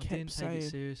months. He And I kept didn't take saying- it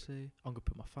seriously. I'm gonna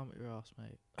put my thumb at your ass,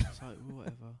 mate. It's like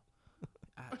whatever.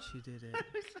 Actually did it.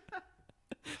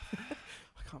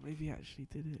 I can't believe he actually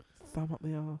did it. Thumb up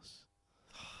the arse.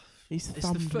 He's It's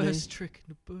the first trick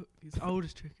in the book. It's the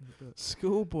oldest trick in the book.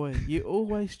 Schoolboy, you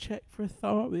always check for a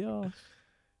thumb up the arse.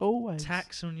 Always.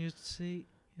 Tax on your seat,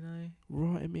 you know.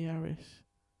 Right in me, Harris.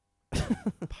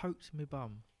 Poked me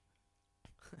bum.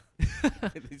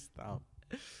 With his thumb.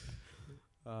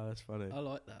 Oh, that's funny. I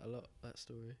like that a lot. That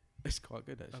story. It's quite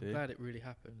good, actually. I'm glad it really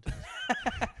happened.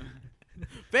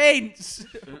 Vince!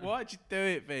 Why'd you do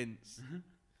it, Vince?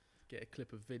 Get a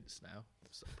clip of Vince now.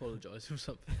 Just apologise or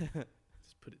something.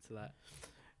 Just put it to that.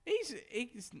 He's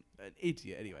an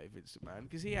idiot anyway, Vincent Man,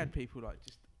 because he had people like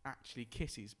just actually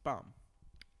kiss his bum.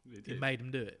 He made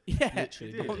him do it. Yeah,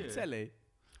 Literally. on did. telly.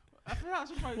 I think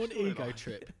that's a great What story, ego like.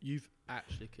 trip. You've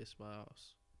actually kissed my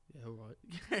ass. Yeah, all right.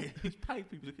 Yeah, he's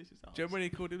paid people to kiss his ass. Do you remember when he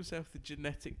called himself the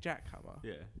genetic jackhammer?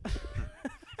 Yeah.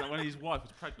 Like when his wife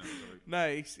was pregnant.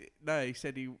 Sorry. No, he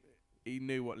said he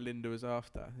knew what Linda was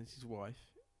after. It's his wife.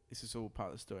 This is all part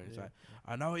of the story. It's Yeah. like,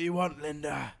 I know what you want,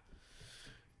 Linda.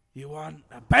 You want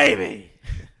a baby.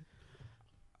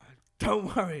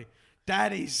 Don't worry,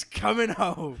 Daddy's coming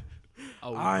home.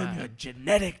 Oh, I'm man. your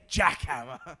genetic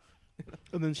jackhammer.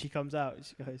 And then she comes out and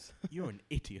she goes, You're an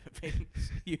idiot,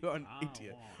 Vince. You're an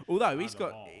idiot. Although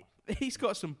he's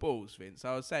got some balls, Vince.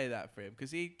 I would say that for him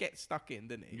because he gets stuck in,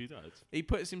 doesn't he? He does. He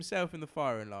puts himself in the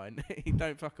firing line. He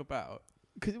don't fuck about.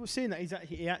 because it was seeing that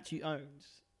he actually owns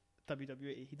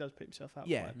WWE. He does put himself out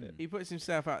Yeah, quite a bit. he puts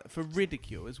himself out for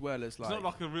ridicule as well as It's like. not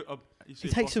like you see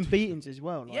He takes some Boston- beatings as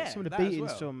well. Like Yeah, some of the that as beatings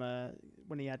well. from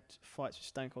when he had fights with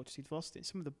Stone Cold Steve Austin.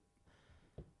 Some of the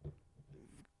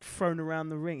thrown around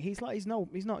the ring. He's not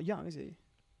young, is he?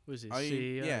 Was he Are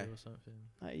you- CEO yeah. or something?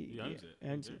 Like, He owns it. He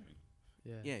owns it. Everything.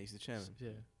 Yeah. Yeah, he's the chairman. Yeah.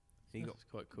 He got That's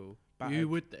quite cool. battered You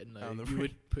would then, down though. the You ring.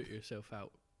 would put yourself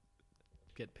out.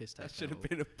 Get pissed at. That should have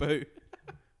been a boo.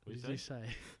 What did you say?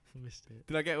 I missed it.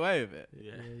 Did I get away with it?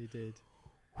 Yeah, you did.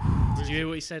 Did you hear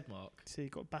what he said, Mark? So he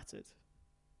got battered.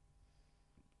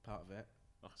 Part of it.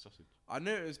 Oh, sausage. I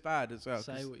knew it was bad as well.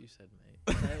 Say what you said,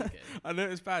 mate. Say it again. I knew it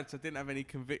was bad because I didn't have any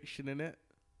conviction in it.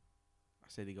 I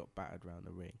said he got battered round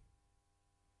the ring.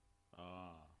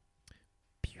 Ah.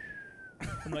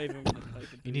 I'm not even gonna play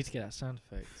the You need to get that sound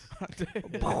effect.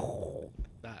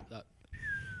 That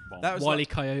That was Wile E. like,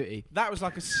 Coyote. that was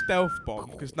like a stealth bomb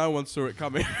because no one saw it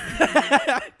coming.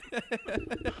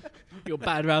 You're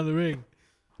battered around the ring.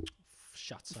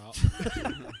 Shut up.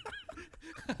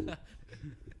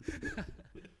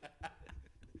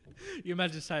 You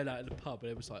imagine saying that in the pub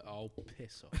and it was like, oh,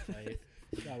 piss off, mate.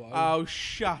 Oh,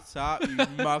 shut up, you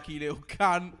muggy little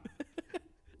cunt.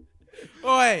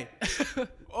 Oi!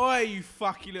 Oi, you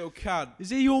fucking little cunt. Is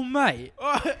he your mate?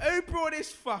 Oi, who brought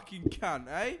this fucking cunt,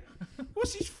 eh?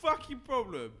 What's his fucking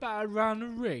problem? Battered round the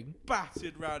ring?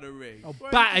 Battered round the ring. I'll Why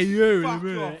batter don't you in a Fuck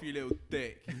minute. off, you little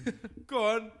dick.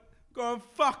 Go on,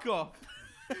 fuck off.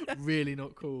 Really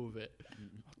not cool with it. I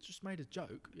just made a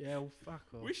joke. Yeah, well, fuck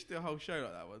off. We should do a whole show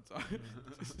like that one time.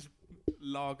 Just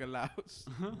lager louse.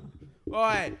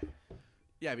 Oi!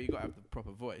 Yeah, but you got to have the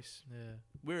proper voice. Yeah.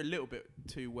 We're a little bit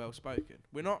too well spoken.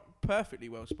 We're not perfectly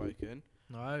well spoken.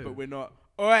 No. But we're not.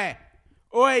 Oi!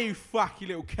 Oi, you fucking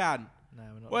little cunt. No,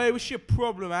 we're not. Oi, what's your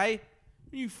problem, eh?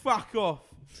 You fuck off.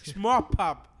 It's my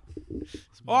pub.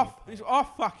 It's our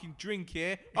fucking drink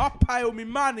here. I pay all my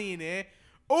money in here.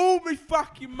 All my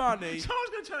fucking money Someone's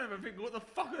going to turn over and think, what the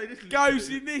fuck are they listening goes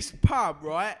to? in this pub,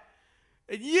 right?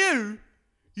 And you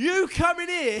come in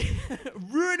here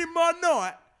ruining my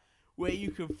night where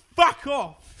you can fuck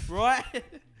off, right?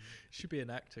 Should be an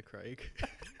actor, Craig.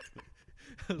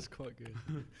 That's quite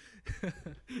good.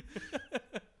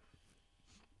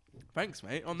 Thanks,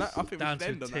 mate. On that, I think Down we to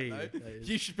should end a on T, that that though. is.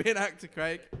 You should be an actor,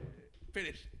 Craig.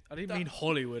 Finish. I didn't mean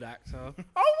Hollywood actor.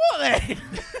 Oh, what then?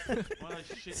 One of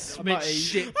those shit. I meant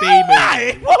shit B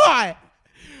Why? movie. Why?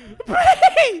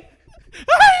 Please!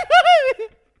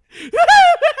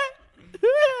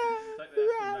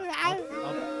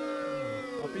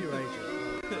 I'll be your agent.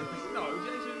 No, it's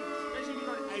actually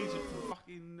like agent from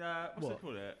fucking, what's What? it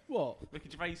called it? What? Ricky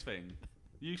Gervais thing.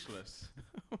 Useless.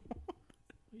 What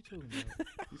are you talking about?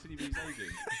 You said you'd be his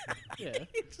agent. Yeah.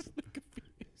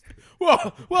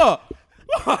 What?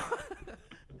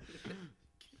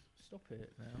 Stop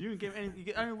it now. You can get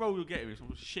any, only role you'll get is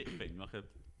some shit thing, like a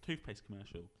toothpaste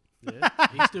commercial. Yeah.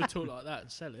 You still talk like that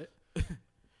and sell it.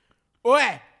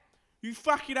 Oi! You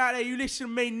fucking out there, you listen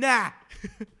to me now.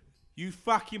 You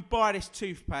fucking buy this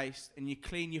toothpaste and you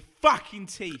clean your fucking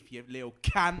teeth, you little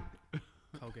cunt.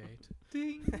 Colgate.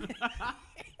 Ding.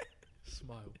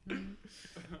 Smile.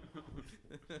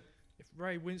 If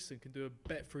Ray Winston can do a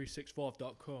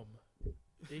bet365.com,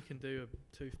 he can do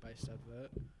a toothpaste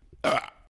advert.